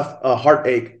 setbacks,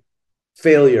 heartache,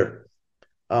 failure.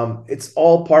 It's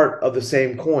all part of the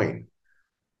same coin.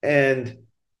 And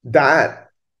that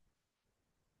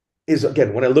is,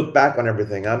 again, when I look back on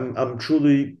everything, I'm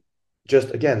truly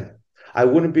just, again, I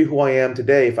wouldn't be who I am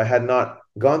today if I had not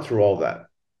gone through all that.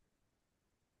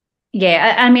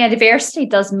 Yeah, I mean, adversity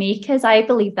does make us. I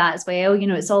believe that as well.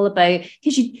 It's all about,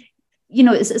 because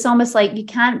it's almost like you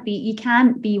can't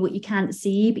be what you can't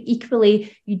see, but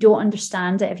equally you don't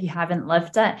understand it if you haven't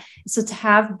lived it. So to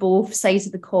have both sides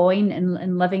of the coin,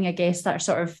 and living, I guess, that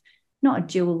sort of, not a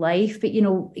dual life, but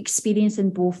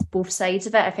experiencing both sides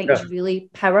of it, I think is really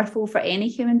powerful for any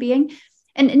human being.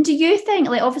 And do you think,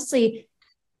 like, obviously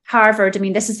Harvard, I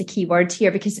mean, this is the key word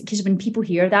here, because when people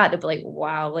hear that, they'll be like,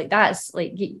 wow, like, that's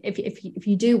like, if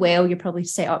you do well, you're probably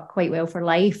set up quite well for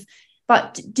life.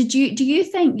 But do you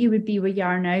think you would be where you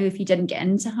are now if you didn't get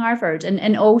into Harvard?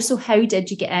 And also, how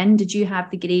did you get in? Did you have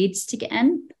the grades to get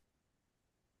in?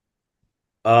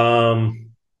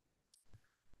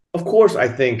 Of course, I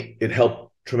think it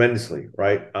helped tremendously,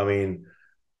 right? I mean,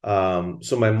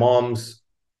 so my mom's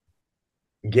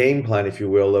game plan, if you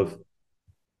will, of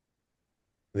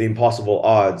the impossible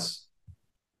odds,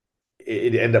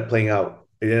 it ended up playing out.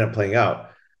 It ended up playing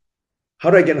out. How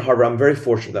did I get in Harvard? I'm very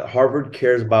fortunate that Harvard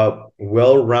cares about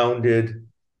well-rounded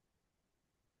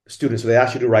students. So they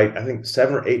ask you to write, I think,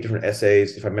 7 or 8 different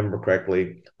essays, if I remember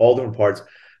correctly, all different parts.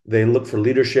 They look for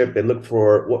leadership. They look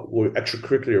for what were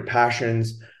extracurricular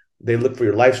passions. They look for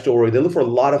your life story. They look for a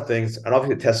lot of things, and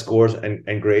obviously test scores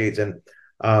and grades. And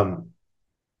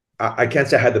I can't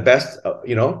say I had the best,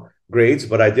 grades,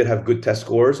 but I did have good test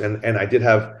scores, and I did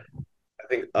have, I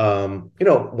think,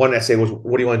 one essay was,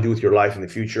 what do you want to do with your life in the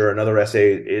future? Another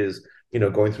essay is,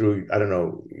 going through, I don't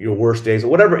know, your worst days or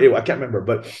whatever. I can't remember,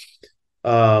 but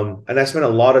and I spent a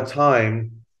lot of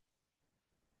time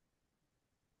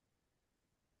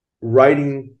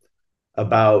writing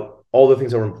about all the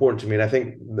things that were important to me. And I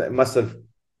think that must have,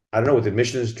 I don't know, with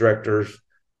admissions directors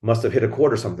must have hit a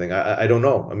chord or something. I don't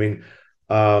know. I mean,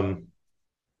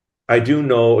 I do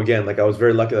know, again, like I was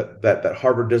very lucky that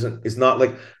Harvard is not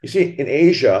like, you see, in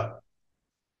Asia,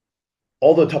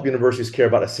 all the top universities care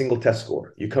about a single test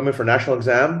score. You come in for a national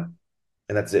exam,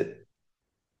 and that's it.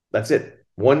 That's it.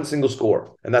 One single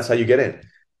score, and that's how you get in.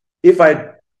 If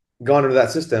I'd gone into that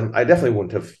system, I definitely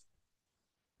wouldn't have.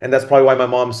 And that's probably why my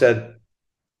mom said,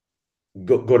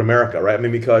 go to America, right? I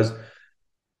mean, because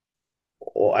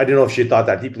I didn't know if she thought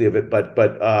that deeply of it,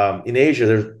 but in Asia,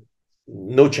 there's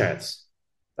no chance.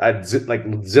 I had like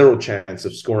zero chance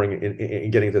of scoring in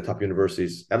getting to the top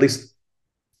universities, at least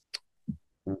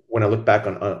when I look back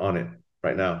on it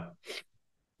right now.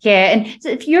 Yeah, and so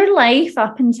if your life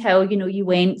up until, you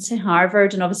went to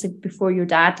Harvard and obviously before your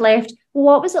dad left,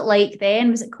 what was it like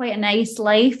then? Was it quite a nice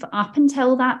life up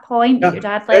until that point that your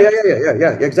dad left?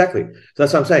 Yeah, exactly. So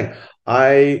that's what I'm saying.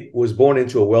 I was born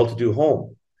into a well-to-do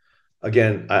home.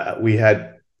 Again, we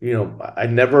had, I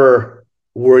never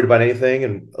worried about anything,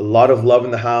 and a lot of love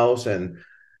in the house, and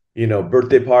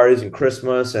birthday parties and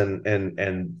Christmas, and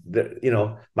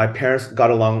my parents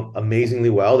got along amazingly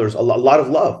well. There's a lot of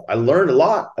love. I learned a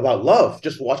lot about love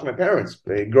just watching my parents.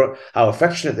 How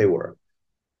affectionate they were,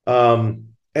 and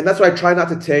that's why I try not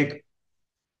to take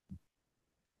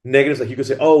negatives. Like, you could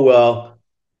say, oh well,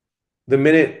 the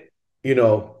minute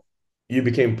you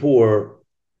became poor,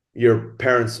 your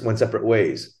parents went separate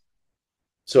ways.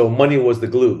 So money was the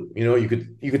glue. You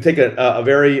could take a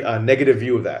very negative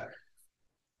view of that.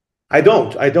 I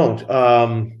don't,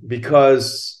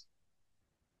 because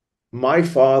my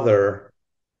father,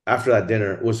 after that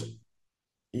dinner,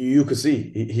 you could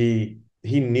see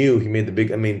he knew he made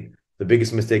the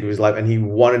biggest mistake of his life, and he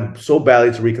wanted so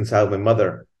badly to reconcile with my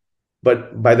mother.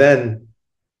 But by then,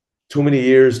 too many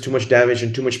years, too much damage,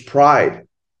 and too much pride.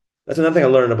 That's another thing I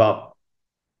learned about.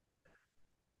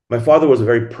 My father was a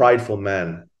very prideful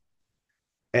man,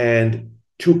 and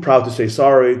too proud to say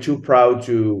sorry, too proud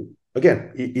to,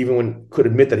 again, even when could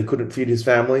admit that he couldn't feed his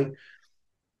family.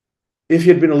 If he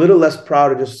had been a little less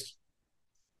proud, of just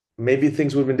maybe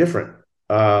things would have been different.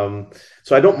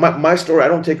 So I don't, my story, I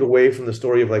don't take away from the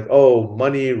story of like, oh,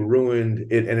 money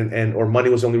ruined it, and or money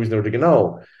was the only reason they were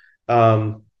together.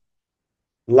 No,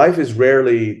 life is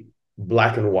rarely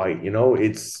black and white.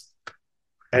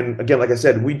 And again, like I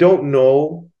said, we don't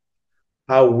know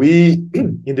how we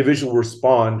individuals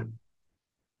respond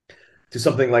to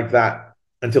something like that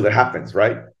until it happens,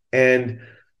 right? And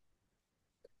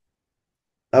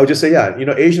I would just say, yeah,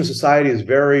 Asian society is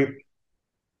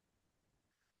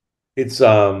it's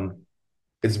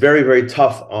very, very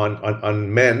tough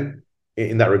on men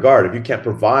in that regard. If you can't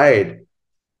provide,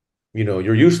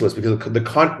 you're useless, because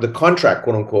the contract,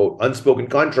 quote unquote, unspoken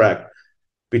contract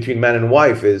between man and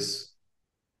wife is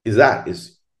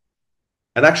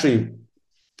and actually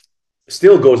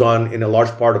still goes on in a large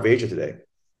part of Asia today.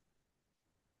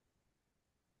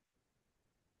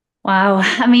 Wow.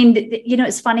 I mean,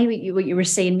 it's funny what you were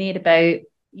saying there about,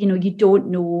 you don't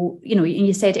know, and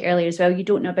you said it earlier as well, you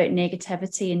don't know about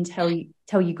negativity until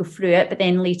you go through it. But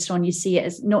then later on, you see it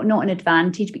as not an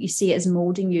advantage, but you see it as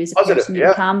molding you as a person you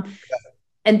become. Yeah.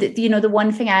 And, the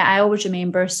one thing I always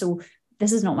remember, so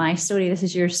this is not my story, this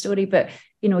is your story, but,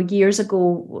 years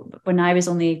ago when I was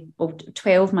only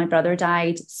 12, my brother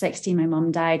died, 16, my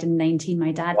mum died, and 19,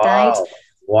 my dad died.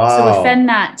 Wow. So within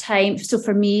that time, so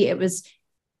for me, it was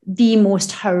the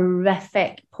most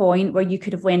horrific point where you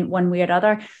could have went one way or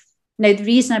other. Now, the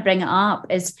reason I bring it up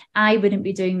is I wouldn't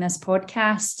be doing this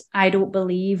podcast, I don't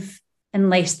believe,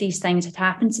 unless these things had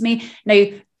happened to me. Now,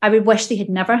 I would wish they had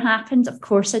never happened. Of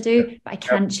course I do, but I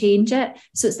can't change it.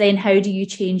 So it's then, how do you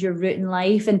change your route in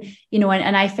life? And,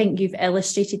 and I think you've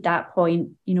illustrated that point,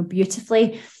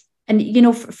 beautifully.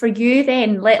 And, for you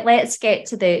then, let's get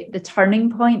to the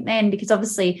turning point then, because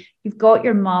obviously you've got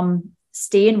your mum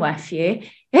staying with you.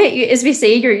 As we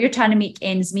say, you're trying to make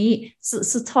ends meet.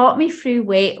 So talk me through,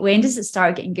 when does it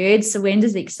start getting good? So when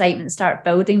does the excitement start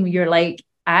building where you're like,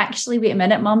 actually, wait a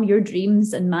minute, Mum, your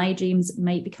dreams and my dreams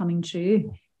might be coming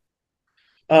true?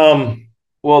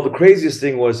 Well, the craziest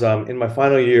thing was in my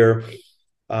final year,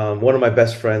 one of my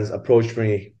best friends approached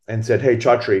me and said, "Hey,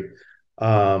 Chatri,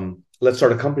 let's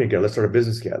start a company together. Let's start a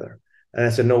business together." And I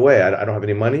said, "No way. I don't have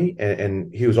any money."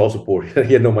 And he was also poor.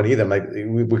 He had no money either. I'm like,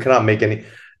 we cannot make any.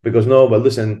 Because no, but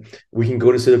listen, we can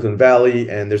go to Silicon Valley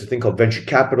and there's a thing called venture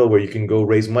capital where you can go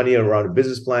raise money around a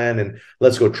business plan and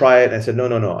let's go try it. And I said, no,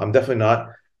 no, no, I'm definitely not,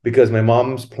 because my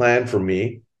mom's plan for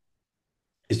me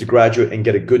is to graduate and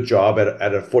get a good job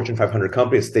at a Fortune 500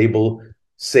 company, a stable,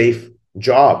 safe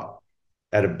job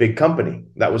at a big company.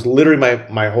 That was literally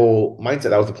my whole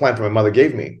mindset. That was the plan that my mother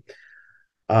gave me.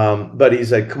 But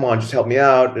he's like, come on, just help me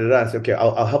out. I said, okay,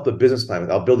 I'll help the business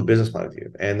plan. I'll build a business plan with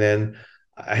you. And then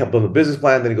I helped build a business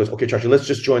plan. Then he goes, okay, Chatri, let's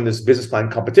just join this business plan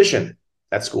competition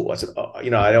at school. I said, oh,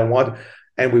 I don't want.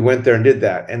 And we went there and did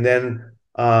that. And then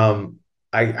I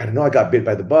know I got bit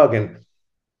by the bug. And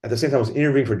at the same time, I was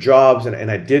interviewing for jobs. And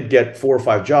I did get 4 or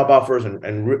 5 job offers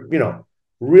and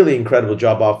really incredible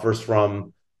job offers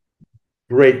from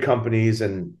great companies.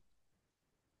 And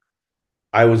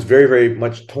I was very, very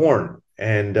much torn.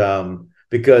 And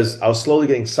because I was slowly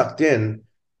getting sucked in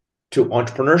to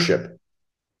entrepreneurship.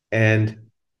 And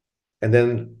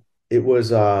then it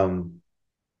was our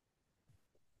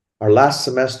last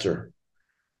semester.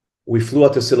 We flew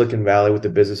out to Silicon Valley with the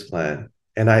business plan.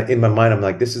 And in my mind, I'm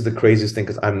like, this is the craziest thing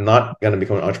because I'm not going to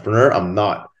become an entrepreneur. I'm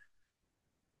not.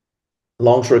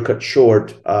 Long story cut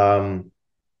short, an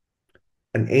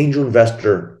angel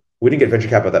investor, we didn't get venture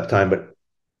capital at that time, but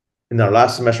in our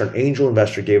last semester, an angel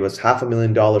investor gave us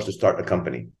 $500,000 to start a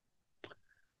company.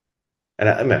 And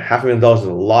I mean, $500,000 is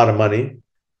a lot of money.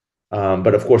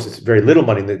 But of course, it's very little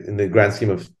money in the grand scheme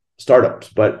of startups.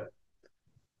 But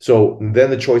so then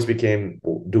the choice became,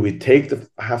 do we take the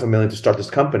 $500,000 to start this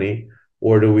company,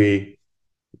 or do we,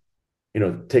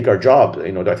 take our jobs?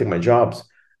 Do I take my jobs?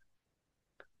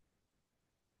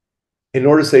 In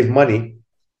order to save money,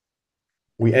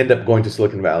 we end up going to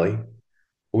Silicon Valley.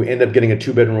 We end up getting a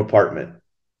 2-bedroom apartment.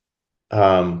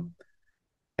 And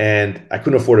I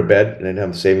couldn't afford a bed and I didn't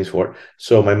have the savings for it.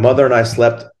 So my mother and I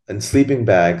slept in sleeping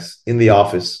bags in the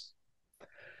office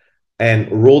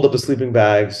and rolled up the sleeping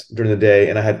bags during the day.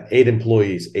 And I had 8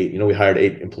 employees, we hired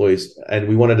 8 employees, and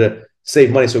we wanted to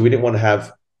save money. So we didn't want to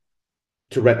have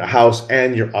to rent a house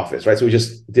and your office, right? So we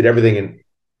just did everything in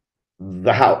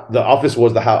the house. The office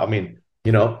was the house. I mean,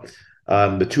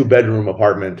 the 2-bedroom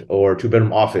apartment or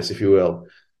 2-bedroom office, if you will.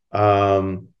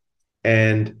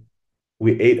 And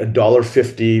we ate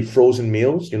 $1.50 frozen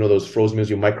meals, those frozen meals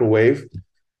you microwave.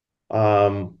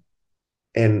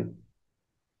 And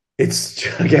it's,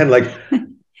 again, like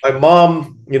my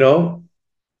mom,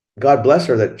 God bless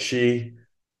her, that she,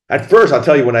 at first, I'll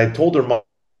tell you, when I told her, mom,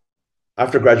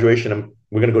 after graduation,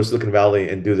 we're going to go to Silicon Valley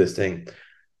and do this thing,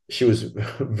 she was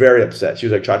very upset. She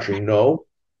was like, Chatri, no,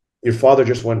 your father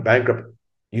just went bankrupt.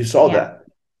 You saw that.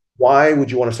 Why would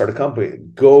you want to start a company?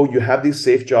 Go, you have these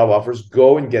safe job offers,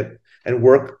 go and get and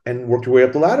work your way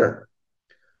up the ladder.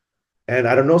 And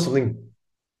I don't know, something,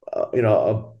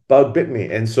 a bug bit me.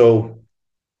 And so,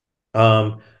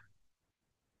 long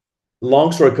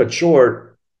story cut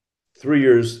short, 3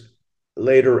 years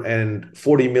later and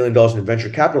 $40 million in venture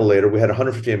capital later, we had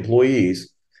 150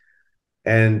 employees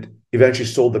and eventually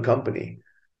sold the company.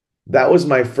 That was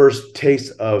my first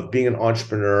taste of being an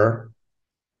entrepreneur.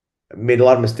 I made a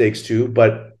lot of mistakes too,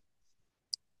 but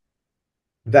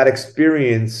that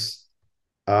experience,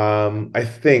 I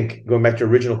think, going back to your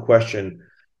original question,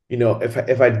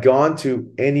 if I'd gone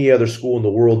to any other school in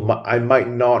the world, I might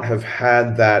not have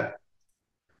had that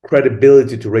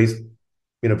credibility to raise,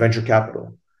 venture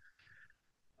capital.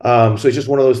 So it's just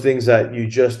one of those things that you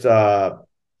just, again,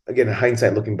 in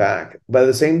hindsight, looking back. But at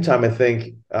the same time, I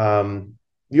think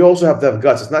you also have to have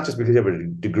guts. It's not just because you have a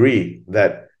degree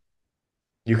that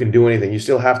you can do anything. You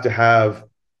still have to have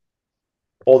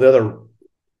all the other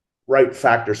right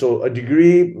factors. So a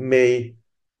degree may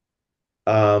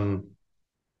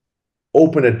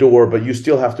open a door, but you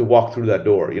still have to walk through that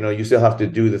door. You still have to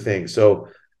do the thing. So,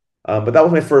 but that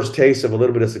was my first taste of a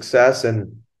little bit of success.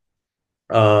 And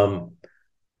I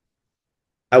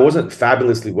wasn't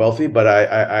fabulously wealthy, but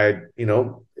I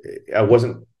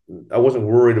wasn't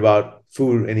worried about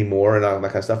food anymore and all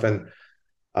that kind of stuff. And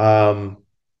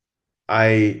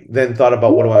I then thought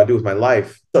about, what do I want to do with my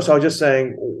life? So I was just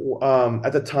saying,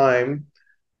 at the time,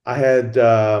 I had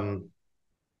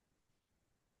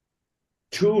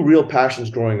 2 real passions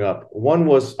growing up. One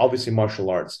was obviously martial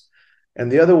arts,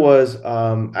 and the other was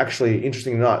actually,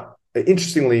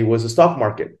 interestingly, was the stock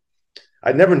market.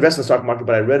 I'd never invested in the stock market,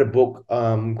 but I read a book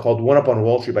called One Up on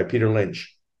Wall Street by Peter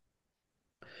Lynch.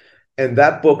 And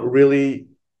that book really,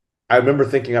 I remember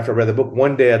thinking after I read the book,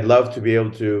 one day I'd love to be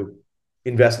able to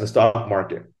invest in the stock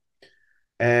market.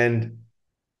 And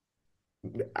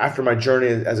after my journey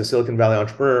as a Silicon Valley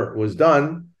entrepreneur was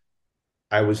done,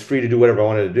 I was free to do whatever I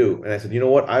wanted to do. And I said, you know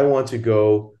what? I want to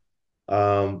go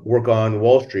work on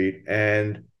Wall Street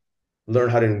and learn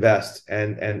how to invest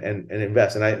and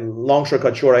invest. And long story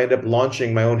cut short, I ended up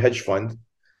launching my own hedge fund,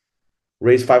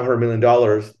 raised $500 million,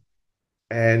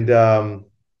 and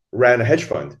ran a hedge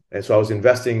fund. And so I was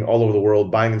investing all over the world,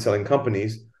 buying and selling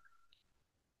companies.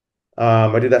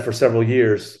 I did that for several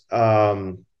years.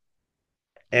 And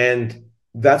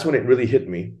that's when it really hit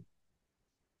me.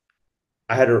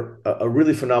 I had a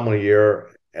really phenomenal year,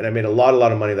 and I made a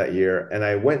lot of money that year. And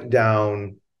I went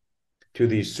down to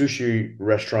the sushi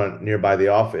restaurant nearby the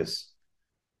office,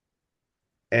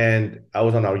 and I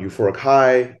was on a euphoric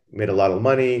high, made a lot of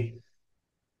money.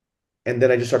 And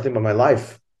then I just started thinking about my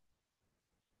life.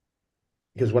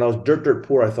 Because when I was dirt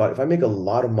poor, I thought if I make a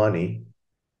lot of money,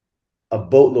 a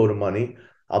boatload of money,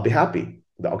 I'll be happy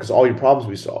because all your problems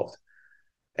will be solved.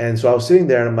 And so I was sitting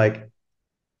there and I'm like,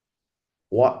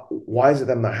 why is it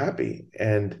that I'm not happy?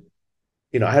 And,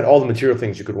 I had all the material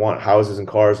things you could want, houses and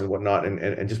cars and whatnot,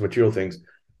 and just material things.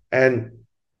 And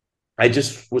I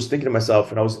just was thinking to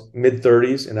myself, and I was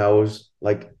mid-30s, and I was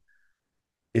like,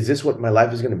 is this what my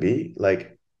life is going to be?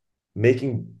 Like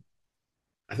making,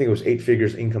 I think it was 8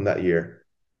 figures income that year.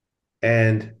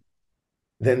 And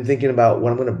then thinking about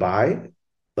what I'm going to buy,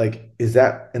 like, is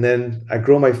that, and then I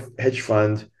grow my hedge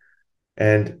fund,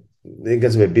 and I think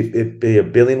it's going to be a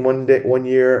billion one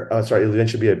year. Sorry, it'll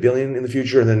eventually be a billion in the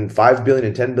future, and then 5 billion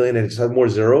and 10 billion, and it just has more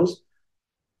zeros.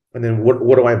 And then what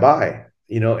do I buy?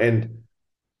 And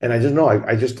I just know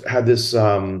I just had this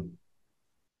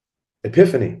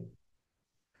epiphany.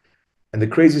 And the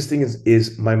craziest thing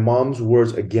is my mom's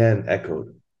words again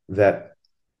echoed that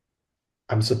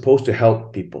I'm supposed to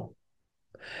help people.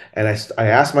 And I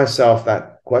asked myself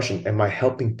that question, am I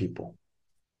helping people?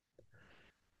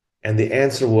 And the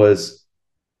answer was,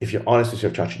 if you're honest with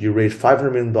yourself, Chachi, you raised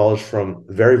 $500 million from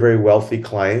very, very wealthy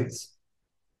clients,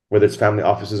 whether it's family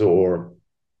offices or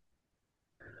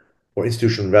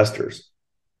institutional investors.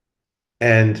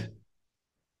 And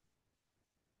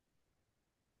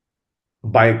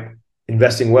by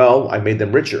investing well, I made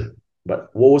them richer. But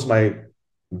what was my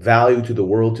value to the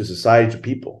world, to society, to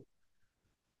people?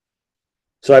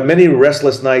 So I had many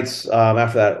restless nights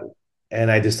after that,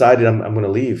 and I decided I'm going to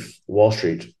leave Wall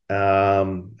Street.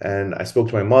 And I spoke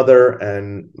to my mother,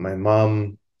 and my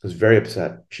mom was very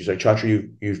upset. She's like,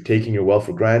 Chatri, you've taken your wealth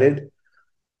for granted.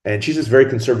 And she's this very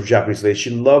conservative Japanese lady. She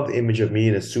loved the image of me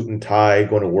in a suit and tie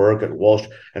going to work at Wall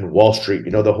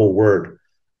Street, the whole word.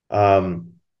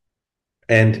 And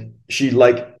she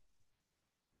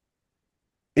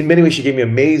in many ways, she gave me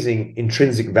amazing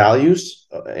intrinsic values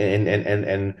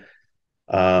and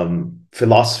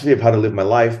philosophy of how to live my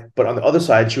life. But on the other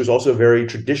side, she was also a very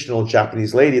traditional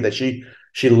Japanese lady that she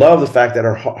loved the fact that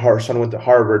her son went to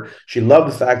Harvard. She loved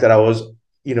the fact that I was,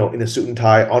 in a suit and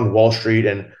tie on Wall Street,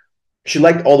 and she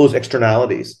liked all those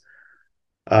externalities,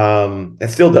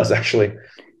 and still does actually.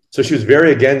 So she was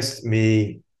very against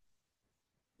me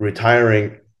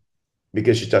retiring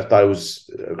because she just thought it was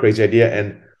a crazy idea.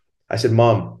 And I said,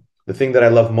 Mom, the thing that I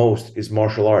love most is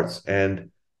martial arts, and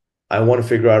I want to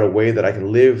figure out a way that I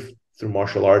can live through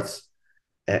martial arts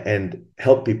and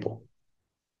help people.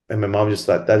 And my mom just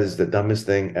thought that is the dumbest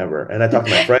thing ever. And I talked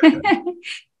to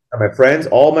my friends,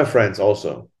 all my friends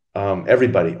also,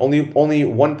 everybody. Only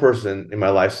one person in my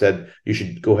life said you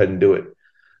should go ahead and do it.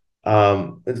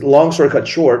 Long story cut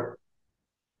short,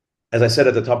 as I said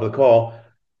at the top of the call,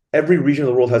 every region of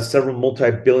the world has several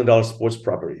multi-billion-dollar sports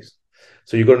properties.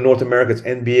 So you go to North America, it's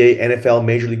NBA, NFL,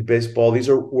 Major League Baseball. These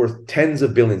are worth tens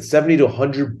of billions, 70 to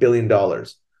 $100 billion.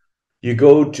 You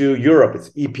go to Europe, it's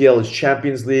EPL, it's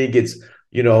Champions League, it's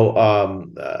F1,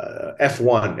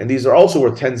 and these are also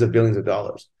worth tens of billions of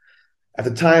dollars. At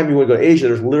the time you want to go to Asia,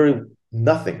 there's literally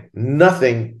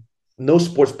nothing, no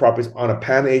sports properties on a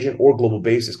pan-Asian or global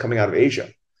basis coming out of Asia.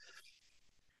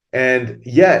 And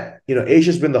yet,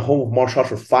 Asia's been the home of martial arts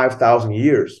for 5,000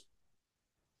 years.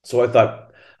 So I thought,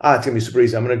 it's going to be super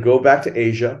easy. I'm going to go back to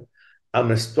Asia. I'm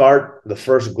going to start the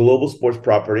first global sports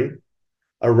property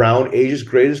around Asia's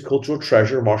greatest cultural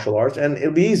treasure, martial arts. And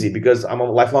it'll be easy because I'm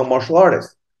a lifelong martial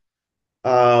artist.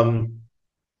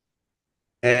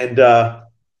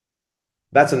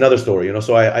 That's another story,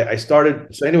 So I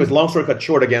started. So anyways, long story cut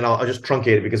short, again, I'll just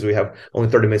truncate it because we have only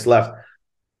 30 minutes left.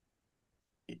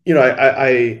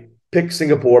 I picked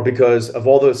Singapore because of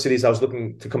all the cities I was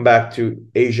looking to come back to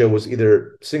Asia was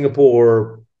either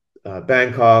Singapore,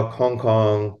 Bangkok, Hong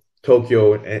Kong,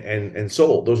 Tokyo, and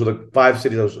Seoul. Those were the 5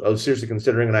 cities I was seriously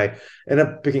considering, and I ended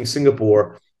up picking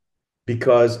Singapore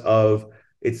because of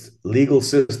its legal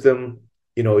system.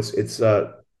 It's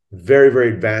a very, very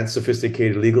advanced,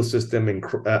 sophisticated legal system, and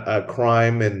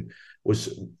crime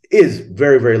is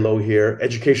very, very low here.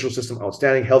 Educational system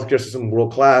outstanding, healthcare system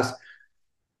world class.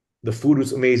 The food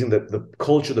was amazing. The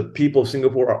culture, the people of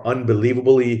Singapore are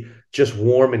unbelievably just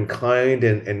warm and kind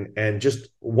and just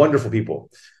wonderful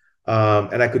people.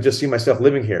 And I could just see myself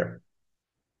living here.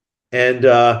 And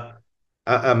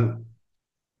I'm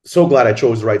so glad I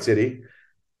chose the right city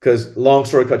because, long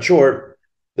story cut short,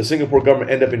 the Singapore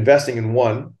government ended up investing in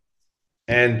one.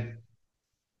 And,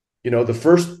 the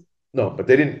first, no, but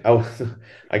they didn't.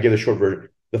 I give the short version.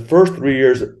 The first 3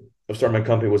 years of starting my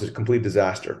company was a complete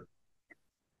disaster.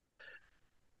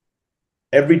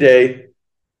 Every day,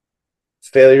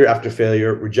 failure after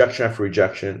failure, rejection after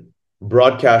rejection.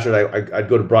 Broadcasters, I'd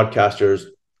go to broadcasters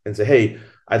and say, "Hey,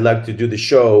 I'd like to do the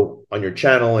show on your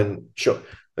channel." And show.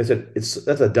 They said,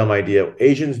 that's a dumb idea.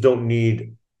 Asians don't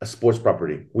need a sports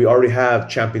property. We already have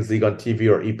Champions League on TV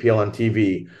or EPL on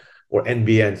TV or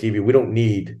NBA on TV. We don't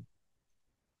need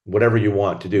whatever you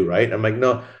want to do, right? I'm like,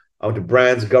 no. I went to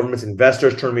brands, governments,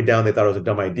 investors turned me down. They thought it was a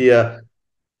dumb idea.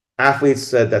 Athletes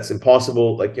said that's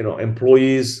impossible. Like,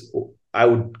 employees, I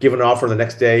would give an offer the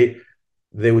next day.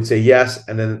 They would say yes.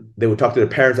 And then they would talk to their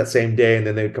parents that same day. And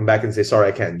then they would come back and say, sorry,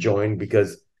 I can't join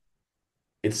because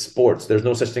it's sports. There's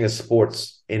no such thing as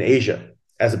sports in Asia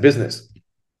as a business.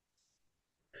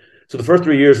 So the first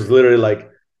 3 years was literally like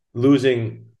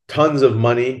losing tons of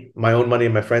money, my own money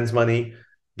and my friends' money,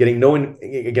 getting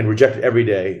again, rejected every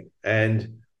day.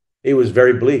 And it was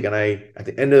very bleak. And at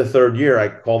the end of the third year, I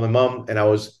called my mom and I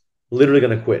was literally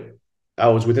going to quit. I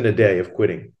was within a day of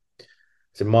quitting. I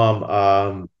said, Mom,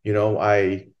 I'm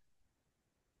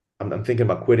thinking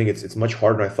about quitting. It's much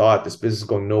harder than I thought. This business is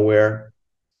going nowhere.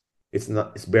 It's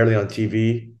barely on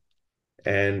TV.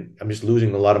 And I'm just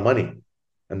losing a lot of money.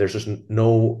 And there's just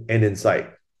no end in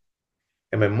sight.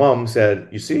 And my mom said,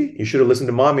 you see, you should have listened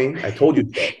to mommy. I told you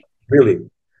so, really.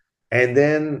 And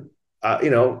then,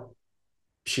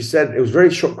 she said, it was a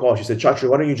very short call. She said, Chatri,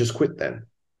 why don't you just quit then?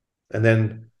 And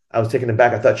then I was taken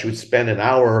aback. I thought she would spend an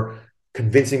hour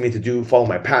convincing me to follow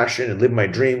my passion and live my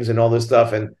dreams and all this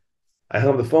stuff. And I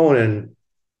hung up the phone and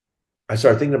I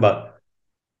started thinking about,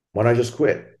 why don't I just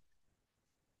quit?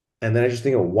 And then I just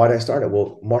think, why did I start it?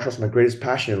 Well, martial arts is my greatest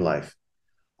passion in life.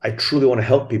 I truly want to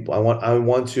help people. I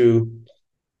want to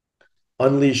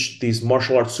unleash these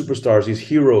martial arts superstars, these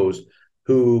heroes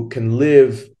who can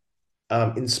live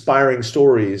inspiring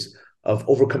stories of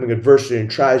overcoming adversity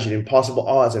and tragedy, impossible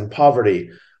odds and poverty.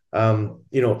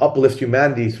 Uplift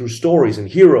humanity through stories and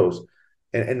heroes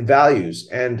and values.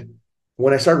 And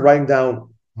when I started writing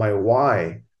down my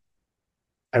why,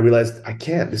 I realized I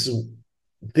can't. This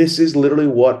is literally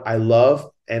what I love,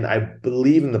 and I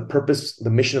believe in the purpose,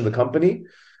 the mission of the company.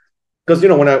 Because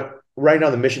when I write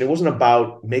down the mission, it wasn't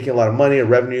about making a lot of money or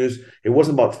revenues. It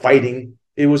wasn't about fighting.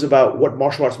 It was about what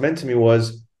martial arts meant to me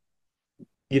was,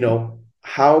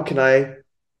 how can I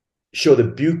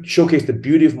showcase the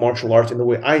beauty of martial arts in the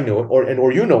way I know it,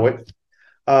 or you know it,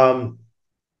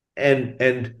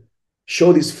 and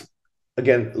show these,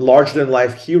 again, larger than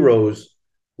life heroes,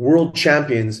 world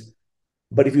champions.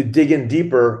 But if you dig in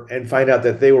deeper and find out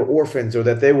that they were orphans or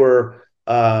that they were,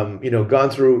 gone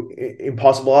through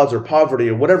impossible odds or poverty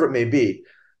or whatever it may be,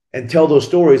 and tell those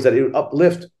stories, that it would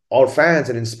uplift our fans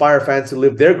and inspire fans to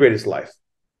live their greatest life.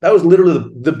 That was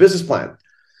literally the business plan.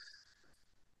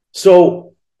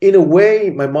 So in a way,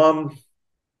 my mom,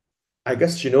 I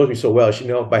guess she knows me so well.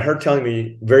 By her telling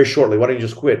me very shortly, why don't you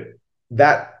just quit?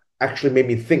 That actually made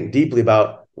me think deeply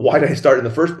about why did I start in the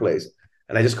first place?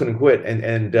 And I just couldn't quit.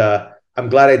 And I'm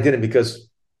glad I didn't, because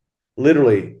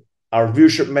literally our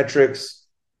viewership metrics,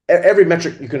 every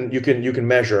metric you can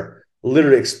measure,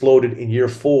 literally exploded in year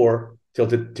 4 till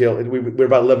we're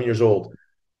about 11 years old.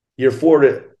 Year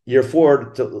 4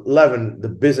 to 11, the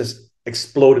business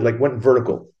exploded, like went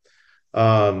vertical.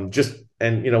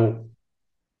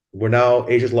 We're now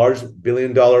Asia's largest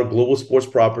billion-dollar global sports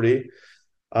property.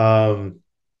 Broadcast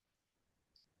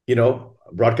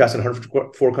in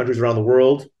 104 countries around the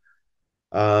world.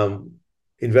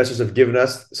 Investors have given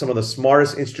us some of the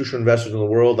smartest institutional investors in the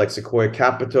world, like Sequoia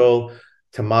Capital,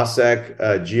 Temasek,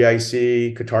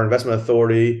 GIC, Qatar Investment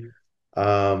Authority,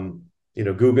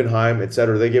 Guggenheim, et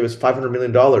cetera. They gave us $500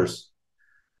 million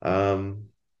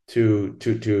to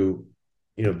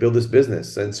build this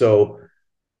business. And so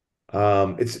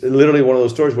it's literally one of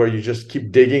those stories where you just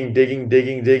keep digging,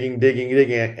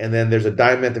 and then there's a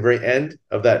diamond at the very end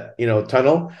of that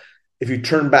tunnel. If you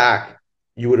turn back,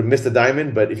 you would have missed the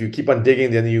diamond, but if you keep on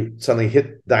digging, then you suddenly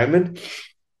hit diamond.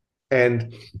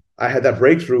 And I had that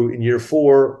breakthrough in year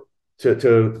 4 to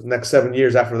the next 7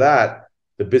 years after that.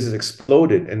 The business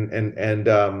exploded,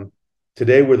 and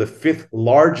today we're the 5th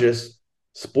largest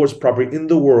sports property in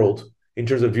the world in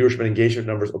terms of viewership and engagement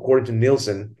numbers, according to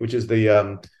Nielsen, which is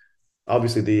the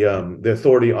obviously the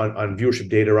authority on viewership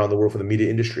data around the world for the media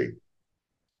industry.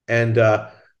 And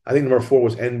I think number 4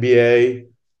 was NBA.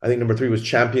 I think number 3 was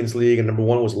Champions League, and number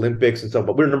 1 was Olympics and stuff.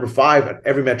 But we're number 5 at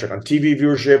every metric, on TV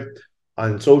viewership,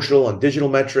 on social, on digital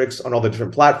metrics, on all the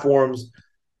different platforms.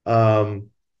 Um,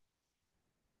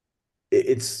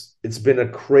 it's been a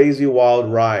crazy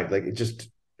wild ride. Like, it just,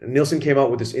 Nielsen came out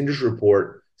with this industry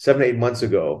report 7 to 8 months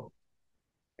ago,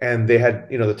 and they had,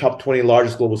 the top 20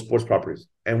 largest global sports properties,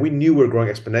 and we knew we were growing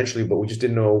exponentially, but we just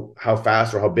didn't know how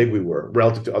fast or how big we were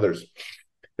relative to others.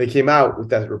 They came out with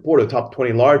that report of the top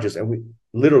 20 largest, and we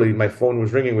literally, my phone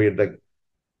was ringing. We had, like,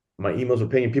 my emails were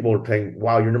pinging. People were saying,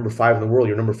 "Wow, you're number 5 in the world.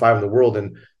 You're number 5 in the world."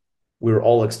 And we were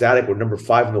all ecstatic. We're number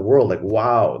 5 in the world. Like,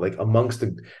 wow, like amongst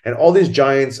the, and all these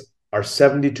giants are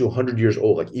 70 to 100 years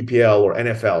old, like EPL or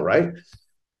NFL, right?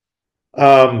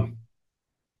 Um,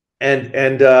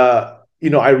 and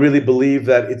I really believe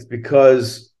that it's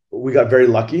because we got very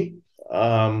lucky.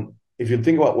 If you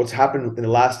think about what's happened in the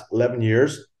last 11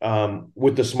 years,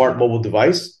 with the smart mobile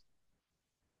device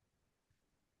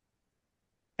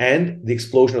and the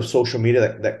explosion of social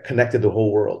media that connected the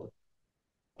whole world.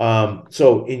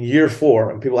 So in year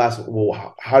 4, and people ask,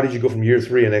 well, how did you go from year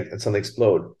 3 and suddenly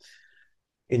explode?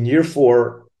 In year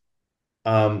 4,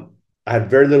 I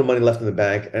had very little money left in the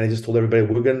bank, and I just told everybody,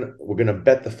 we're gonna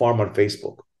bet the farm on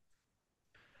Facebook.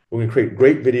 We're gonna create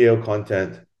great video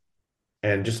content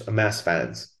and just amass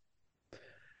fans.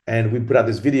 And we put out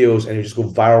these videos, and it just go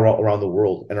viral around the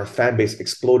world, and our fan base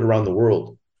exploded around the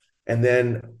world. And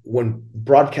then when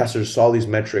broadcasters saw these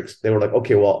metrics, they were like,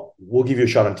 okay, well, we'll give you a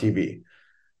shot on TV.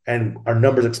 And our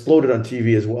numbers exploded on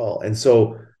TV as well. And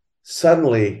so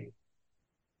suddenly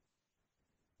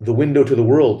the window to the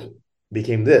world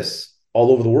became this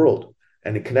all over the world,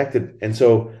 and it connected. And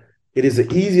so it is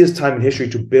the easiest time in history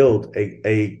to build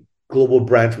a global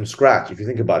brand from scratch, if you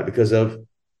think about it, because of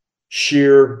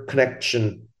sheer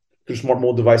connection through smart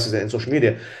mobile devices and social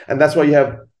media. And that's why you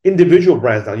have individual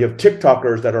brands now. You have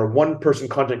TikTokers that are one-person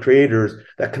content creators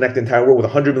that connect the entire world with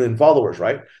 100 million followers,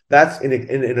 right? That's in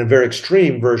a very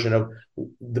extreme version of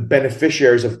the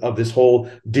beneficiaries of this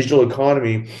whole digital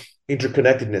economy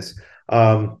interconnectedness.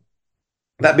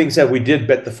 That being said, we did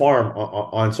bet the farm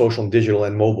on social and digital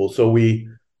and mobile. So we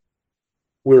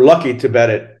were lucky to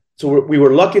bet it. So we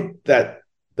were lucky that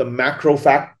the macro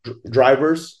fact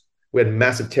drivers, we had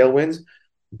massive tailwinds,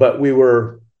 but we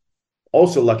were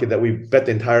also lucky that we bet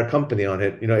the entire company on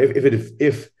it.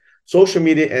 If social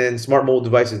media and smart mobile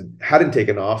devices hadn't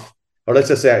taken off, or let's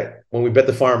just say when we bet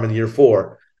the farm in year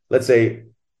 4, let's say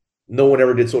no one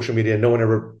ever did social media, no one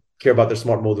ever cared about their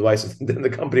smart mobile devices, then the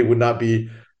company would not be,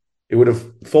 it would have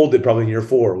folded probably in year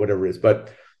 4 or whatever it is.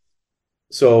 But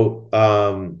so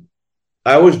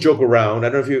I always joke around. I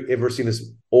don't know if you've ever seen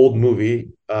this old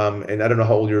movie, and I don't know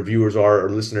how old your viewers are or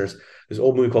listeners. This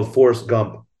old movie called Forrest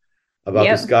Gump, about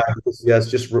this guy who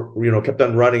has just kept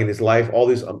on running in his life. All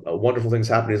these wonderful things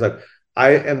happening. He's like,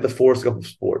 I am the Forrest Gump of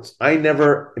sports. I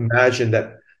never imagined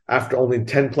that after only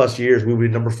 10 plus years we would be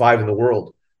number 5 in the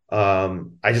world.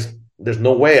 There's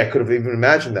no way I could have even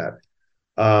imagined that.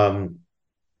 And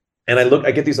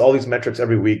I get all these metrics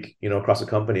every week, across the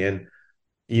company, and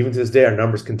even to this day, our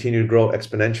numbers continue to grow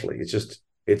exponentially.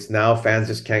 It's now fans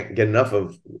just can't get enough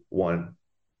of one.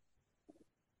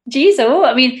 Geez,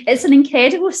 I mean, it's an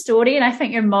incredible story, and I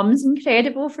think your mum's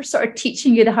incredible for sort of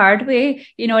teaching you the hard way,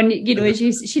 and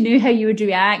she knew how you would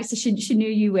react, so she knew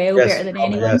you well, yes, better than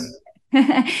anyone.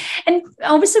 Yes. And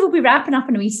obviously we'll be wrapping up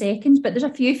in a wee second, but there's a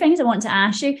few things I want to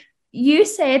ask you. You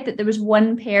said that there was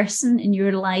one person in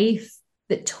your life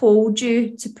that told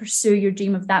you to pursue your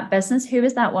dream of that business. Who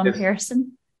is that one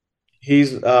person?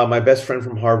 He's my best friend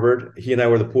from Harvard. He and I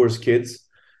were the poorest kids.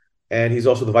 And he's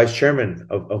also the vice chairman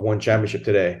of One Championship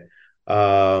today.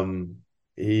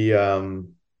 He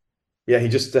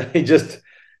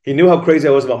knew how crazy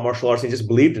I was about martial arts. He just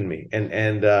believed in me,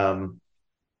 and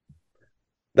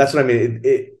that's what I mean.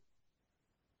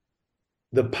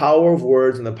 The power of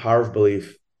words and the power of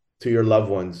belief to your loved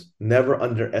ones. Never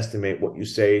underestimate what you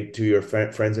say to your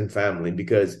friends and family,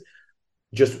 because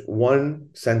just one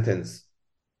sentence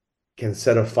can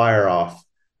set a fire off,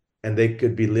 and they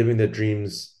could be living their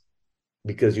dreams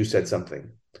because you said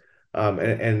something.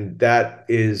 And that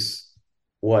is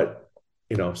what,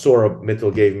 Sora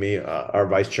Mittal gave me, our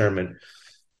vice chairman.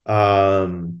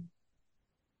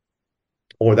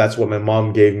 Or that's what my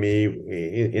mom gave me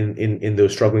in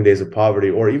those struggling days of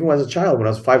poverty. Or even as a child, when I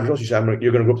was 5 years old, she said,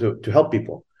 you're going to grow up to help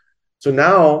people. So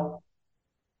now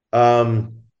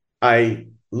I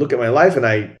look at my life,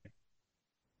 and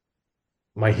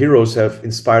my heroes have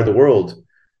inspired the world.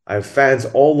 I have fans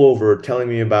all over telling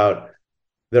me about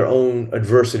their own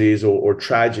adversities or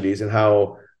tragedies, and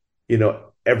how,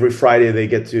 every Friday they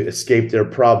get to escape their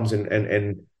problems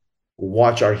and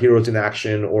watch our heroes in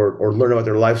action, or learn about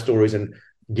their life stories and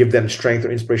give them strength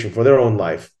or inspiration for their own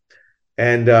life.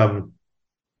 And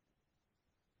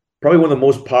probably one of the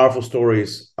most powerful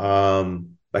stories I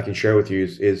can share with you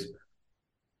is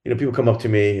people come up to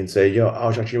me and say, "Yo,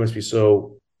 Ash, you must be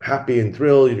so happy and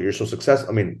thrilled. You're so successful.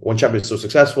 I mean, one champion is so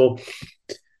successful."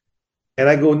 And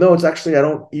I go, "No, it's actually, I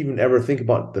don't even ever think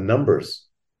about the numbers.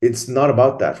 It's not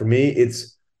about that. For me,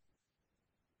 it's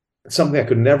something I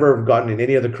could never have gotten in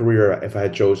any other career if I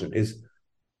had chosen. Is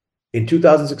in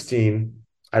 2016,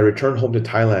 I returned home to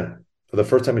Thailand for the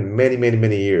first time in many, many,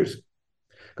 many years.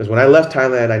 Because when I left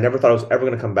Thailand, I never thought I was ever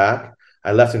going to come back.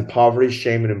 I left in poverty,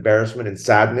 shame, and embarrassment and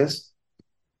sadness.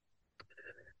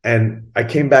 And I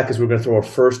came back because we were going to throw our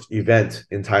first event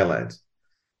in Thailand.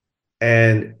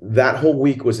 And that whole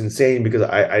week was insane because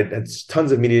I had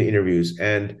tons of media interviews.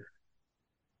 And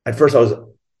at first I was,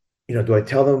 do I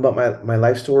tell them about my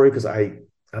life story? Because I'm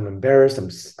embarrassed.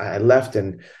 I left,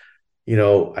 and, I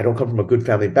don't come from a good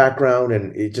family background.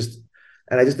 And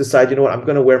I just decided, I'm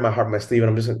going to wear my heart on my sleeve, and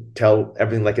I'm just going to tell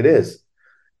everything like it is.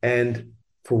 And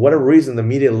for whatever reason, the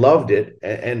media loved it.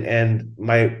 And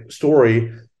my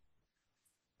story,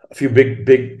 a few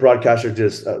big broadcasters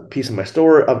did a piece of my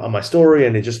story on my story,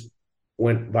 and it just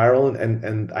went viral.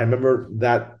 And I remember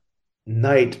that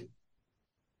night,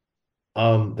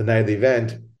 the night of the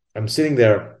event, I'm sitting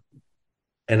there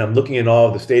and I'm looking at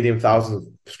all the stadium, thousands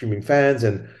of screaming fans,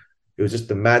 and it was just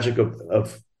the magic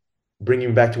of bringing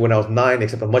me back to when I was 9,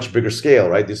 except a much bigger scale,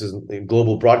 right? This is a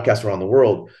global broadcast around the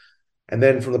world. And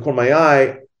then from the corner of my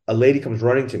eye, a lady comes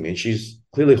running to me, and she's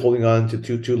clearly holding on to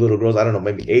two little girls. I don't know,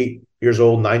 maybe 8 years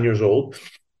old, 9 years old.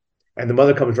 And the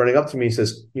mother comes running up to me and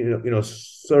says,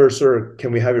 sir,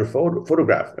 can we have your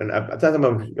photograph? And at that time,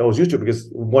 I was used to it because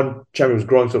one champion was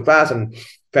growing so fast, and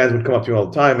fans would come up to me all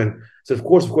the time. And I said, of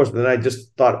course. But then I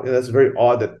just thought, that's very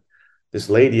odd that this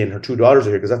lady and her 2 daughters are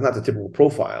here, because that's not the typical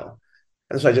profile.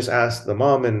 And so I just asked the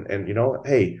mom, and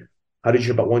hey, how did you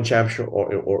hear about one championship,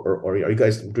 or are you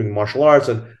guys doing martial arts?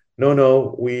 And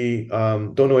no, we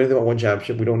don't know anything about one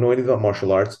championship. We don't know anything about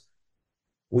martial arts.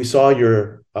 We saw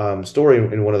your story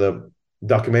in one of the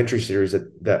documentary series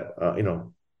that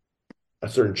a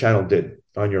certain channel did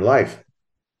on your life.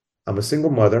 I'm a single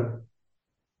mother,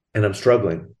 and I'm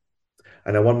struggling,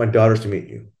 and I want my daughters to meet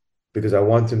you because I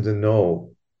want them to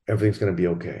know everything's going to be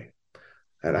okay."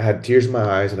 And I had tears in my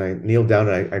eyes, and I kneeled down,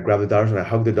 and I grabbed the daughters, and I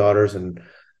hugged the daughters, and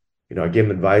I gave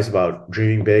them advice about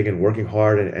dreaming big and working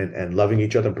hard, and loving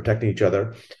each other and protecting each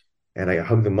other. And I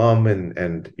hugged the mom, and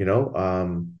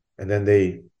then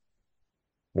they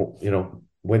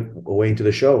went away into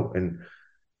the show, and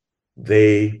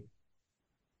they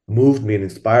moved me and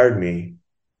inspired me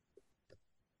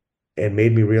and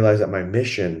made me realize that my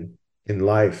mission in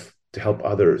life to help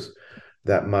others,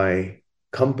 that my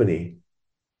company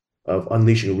of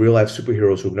unleashing real life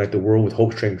superheroes who ignite the world with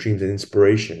hope, strength, dreams, and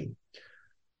inspiration,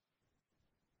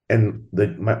 and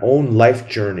my own life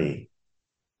journey.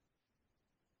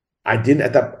 I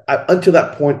didn't until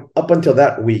that point, up until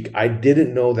that week, I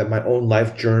didn't know that my own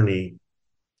life journey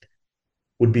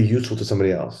would be useful to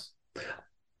somebody else.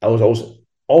 I was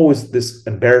always this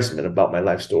embarrassment about my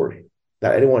life story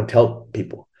that I didn't want to tell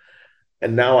people.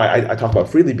 And now I talk about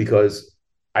freely because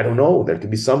I don't know. There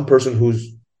could be some person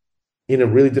who's in a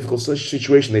really difficult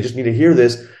situation. They just need to hear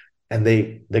this, and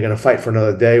they're going to fight for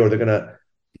another day, or they're going to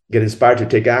get inspired to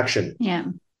take action. Yeah.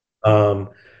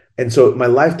 And so my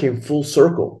life came full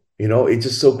circle. It's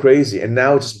just so crazy. And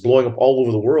now it's just blowing up all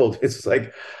over the world. It's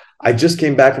like I just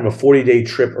came back from a 40-day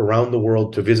trip around the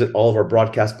world to visit all of our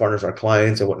broadcast partners, our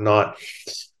clients and whatnot,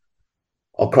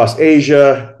 across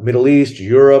Asia, Middle East,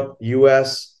 Europe,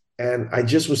 US. And I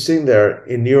just was sitting there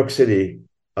in New York City,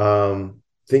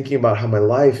 thinking about how my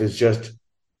life is just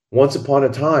once upon a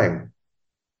time,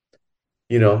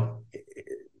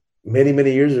 many,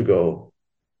 many years ago.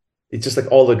 It's just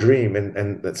like all a dream.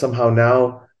 And that somehow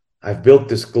now I've built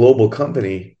this global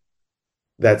company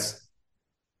that's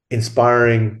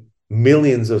inspiring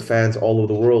millions of fans all over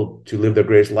the world to live their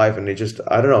greatest life. And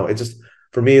I don't know, it just,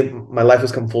 for me, my life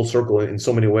has come full circle in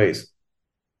so many ways.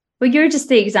 Well, you're just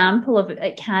the example of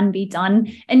it can be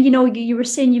done. And, you were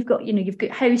saying you've got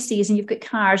houses, and you've got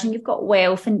cars, and you've got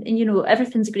wealth, and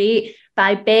everything's great. But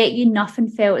I bet you nothing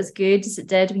felt as good as it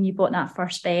did when you bought that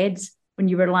first bed, when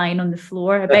you were lying on the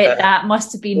floor. I bet that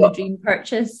must have been the dream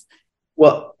purchase.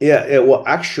 Well, yeah. Well,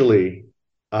 actually,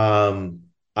 after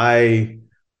I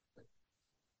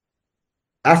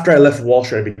left Wall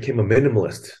Street, I became a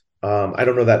minimalist. I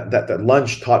don't know, that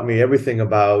lunch taught me everything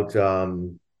about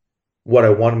what I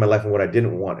want in my life and what I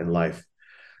didn't want in life.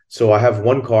 So I have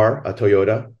one car, a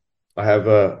Toyota. I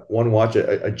have one watch,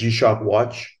 a G-Shock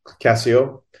watch,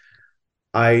 Casio.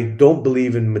 I don't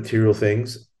believe in material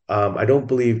things. I don't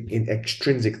believe in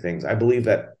extrinsic things. I believe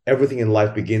that everything in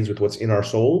life begins with what's in our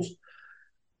souls.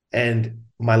 And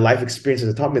my life experiences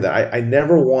have taught me that I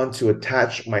never want to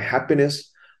attach my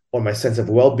happiness or my sense of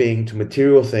well-being to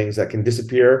material things that can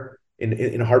disappear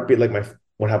in a heartbeat, like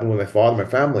what happened with my father, my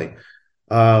family.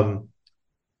 Um,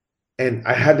 and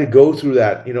I had to go through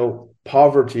that,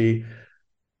 poverty,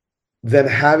 then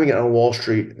having it on Wall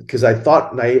Street, because I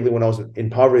thought naively when I was in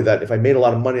poverty that if I made a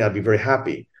lot of money, I'd be very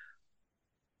happy.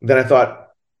 Then I thought,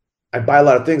 I buy a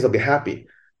lot of things, I'll be happy.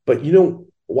 But you know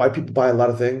why people buy a lot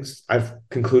of things? I've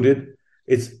concluded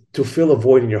it's to fill a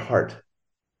void in your heart.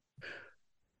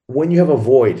 When you have a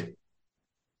void,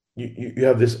 you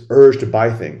have this urge to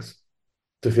buy things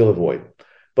to fill a void.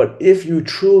 But if you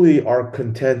truly are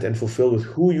content and fulfilled with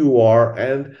who you are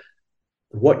and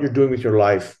what you're doing with your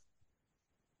life,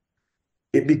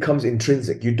 it becomes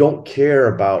intrinsic. You don't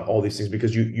care about all these things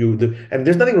because and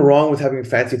there's nothing wrong with having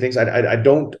fancy things. I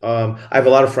don't. I have a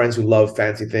lot of friends who love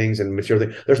fancy things and material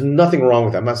things. There's nothing wrong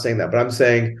with that. I'm not saying that, but I'm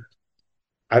saying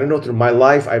I don't know. Through my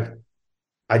life,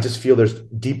 I just feel there's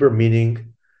deeper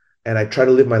meaning, and I try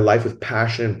to live my life with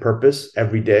passion and purpose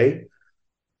every day,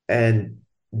 and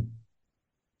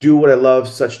do what I love,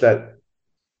 such that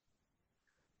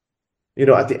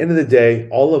at the end of the day,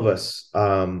 all of us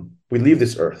we leave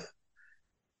this earth.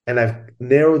 And I've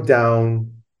narrowed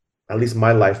down at least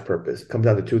my life purpose. It comes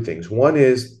down to two things. One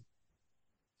is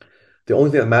the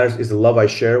only thing that matters is the love I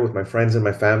share with my friends and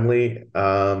my family.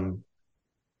 And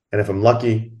if I'm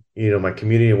lucky, my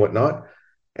community and whatnot.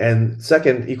 And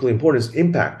second, equally important, is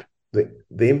impact.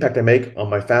 The impact I make on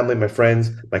my family, my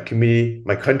friends, my community,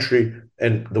 my country,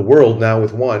 and the world now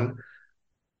with one.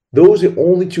 Those are the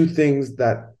only two things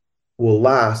that will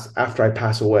last after I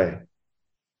pass away.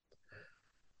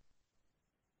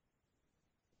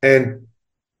 And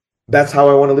that's how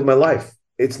I want to live my life.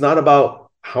 It's not about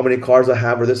how many cars I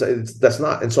have or this. That's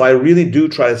not. And so I really do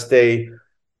try to stay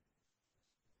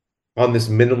on this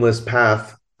minimalist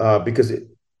path because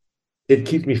it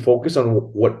keeps me focused on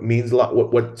what means a lot,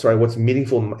 what's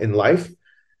meaningful in life,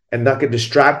 and not get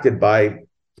distracted by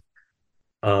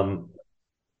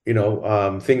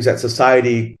things that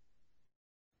society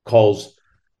calls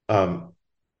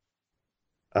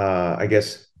I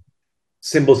guess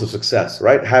symbols of success,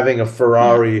 right? Having a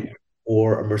Ferrari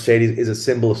or a Mercedes is a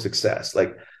symbol of success.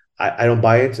 Like I don't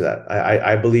buy into that.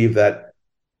 I believe that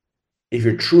if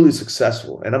you're truly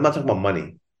successful, and I'm not talking about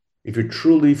money, if you're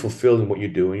truly fulfilled in what you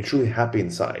do and you're truly happy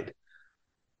inside,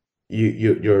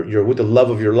 you're with the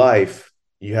love of your life,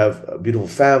 you have a beautiful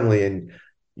family, and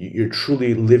you're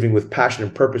truly living with passion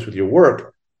and purpose with your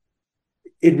work.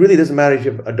 It really doesn't matter if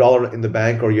you have $1 in the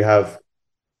bank or you have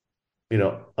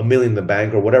 $1 million in the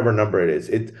bank or whatever number it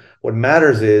is. What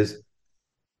matters is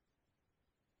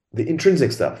the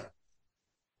intrinsic stuff.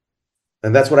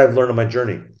 And that's what I've learned on my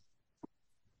journey.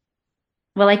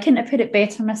 Well, I couldn't have put it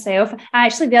better myself.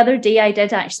 Actually, the other day I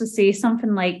did actually say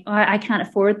something like, oh, I can't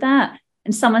afford that.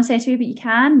 And someone said to me, but you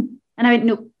can. And I went,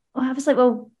 no. Oh, I was like,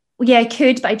 well, yeah, I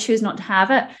could, but I choose not to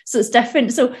have it. So it's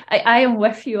different. So I am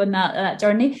with you on that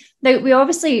journey. Now, we're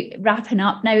obviously wrapping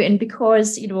up now. And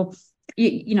because,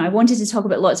 I wanted to talk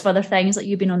about lots of other things, like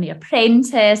you've been on The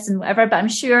Apprentice and whatever, but I'm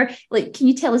sure, can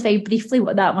you tell us very briefly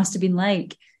what that must have been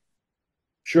like?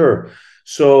 Sure.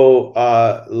 So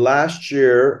last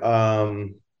year,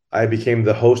 I became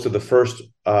the host of the first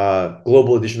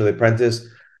global edition of The Apprentice,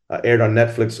 aired on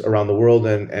Netflix around the world,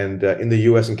 and in the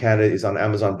US and Canada is on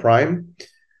Amazon Prime.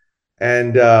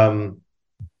 And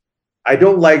I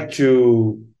don't like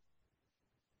to,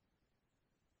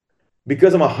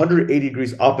 because I'm 180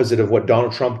 degrees opposite of what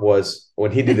Donald Trump was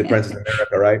when he did The Apprentice in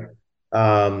America, right?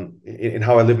 In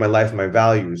how I live my life and my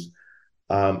values.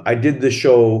 I did the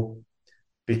show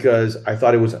because I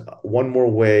thought it was one more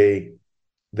way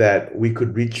that we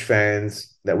could reach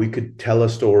fans, that we could tell a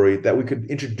story, that we could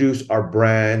introduce our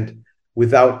brand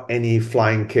without any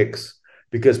flying kicks,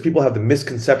 because people have the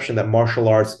misconception that martial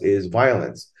arts is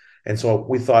violence. And so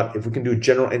we thought if we can do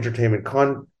general entertainment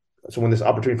so when this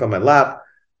opportunity fell in my lap,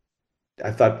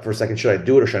 I thought for a second, should I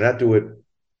do it or should I not do it?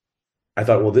 I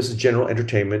thought, well, this is general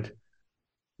entertainment.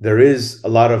 There is a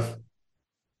lot of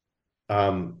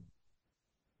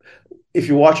if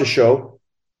you watch a show,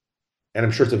 and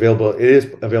I'm sure it's available, it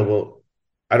is available.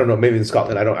 I don't know, maybe in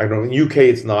Scotland. I don't know. In UK,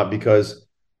 it's not because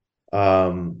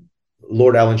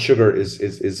Lord Alan Sugar has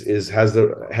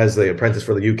the Apprentice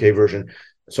for the UK version.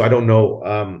 So I don't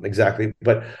know exactly,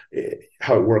 but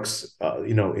how it works,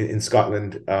 in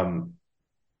Scotland.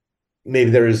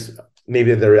 maybe there is, I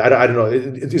don't know.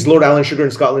 Is Lord Alan Sugar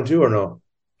in Scotland too, or no?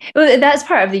 Well, that's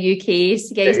part of the UK.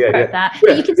 So yeah, Yeah, he's yeah, part yeah, of that. But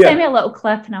yeah, you can send yeah. me a little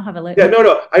clip and I'll have a look. Yeah, no,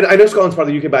 no. I know Scotland's part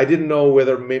of the UK, but I didn't know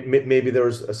whether maybe there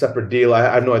was a separate deal. I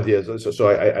have no idea, so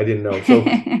I didn't know. So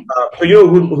you know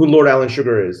who Lord Alan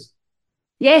Sugar is?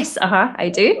 Yes, I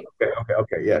do.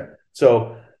 Okay, yeah.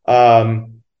 So,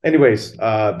 anyways,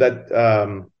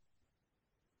 that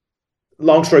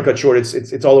long story cut short,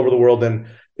 it's all over the world, and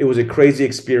it was a crazy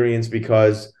experience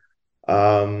because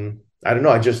I don't know,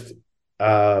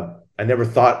 I never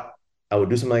thought I would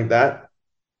do something like that,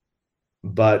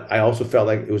 but I also felt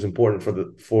like it was important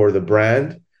for the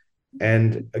brand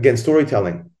and again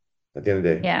storytelling at the end of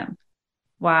the day. Yeah.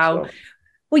 Wow. So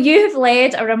Well, you have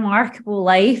led a remarkable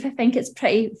life. I think it's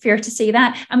pretty fair to say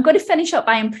that. I'm going to finish up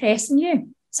by impressing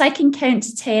you. So I can count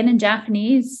to 10 in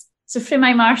Japanese. So through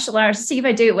my martial arts, see if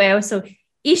I do it well. So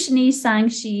Ishini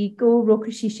Sangshi Go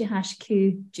Rokushishi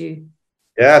Hashiku Ju.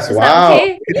 yes, Is that wow,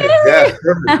 okay? amazing. Yes,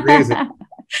 perfect, amazing. Yeah.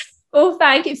 Oh,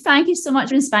 thank you. Thank you so much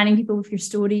for inspiring people with your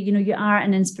story. You know, you are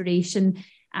an inspiration.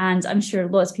 And I'm sure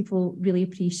lots of people really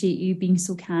appreciate you being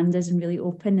so candid and really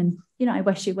open. And, you know, I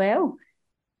wish you well.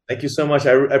 Thank you so much.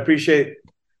 I appreciate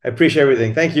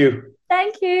everything. Thank you.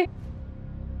 Thank you.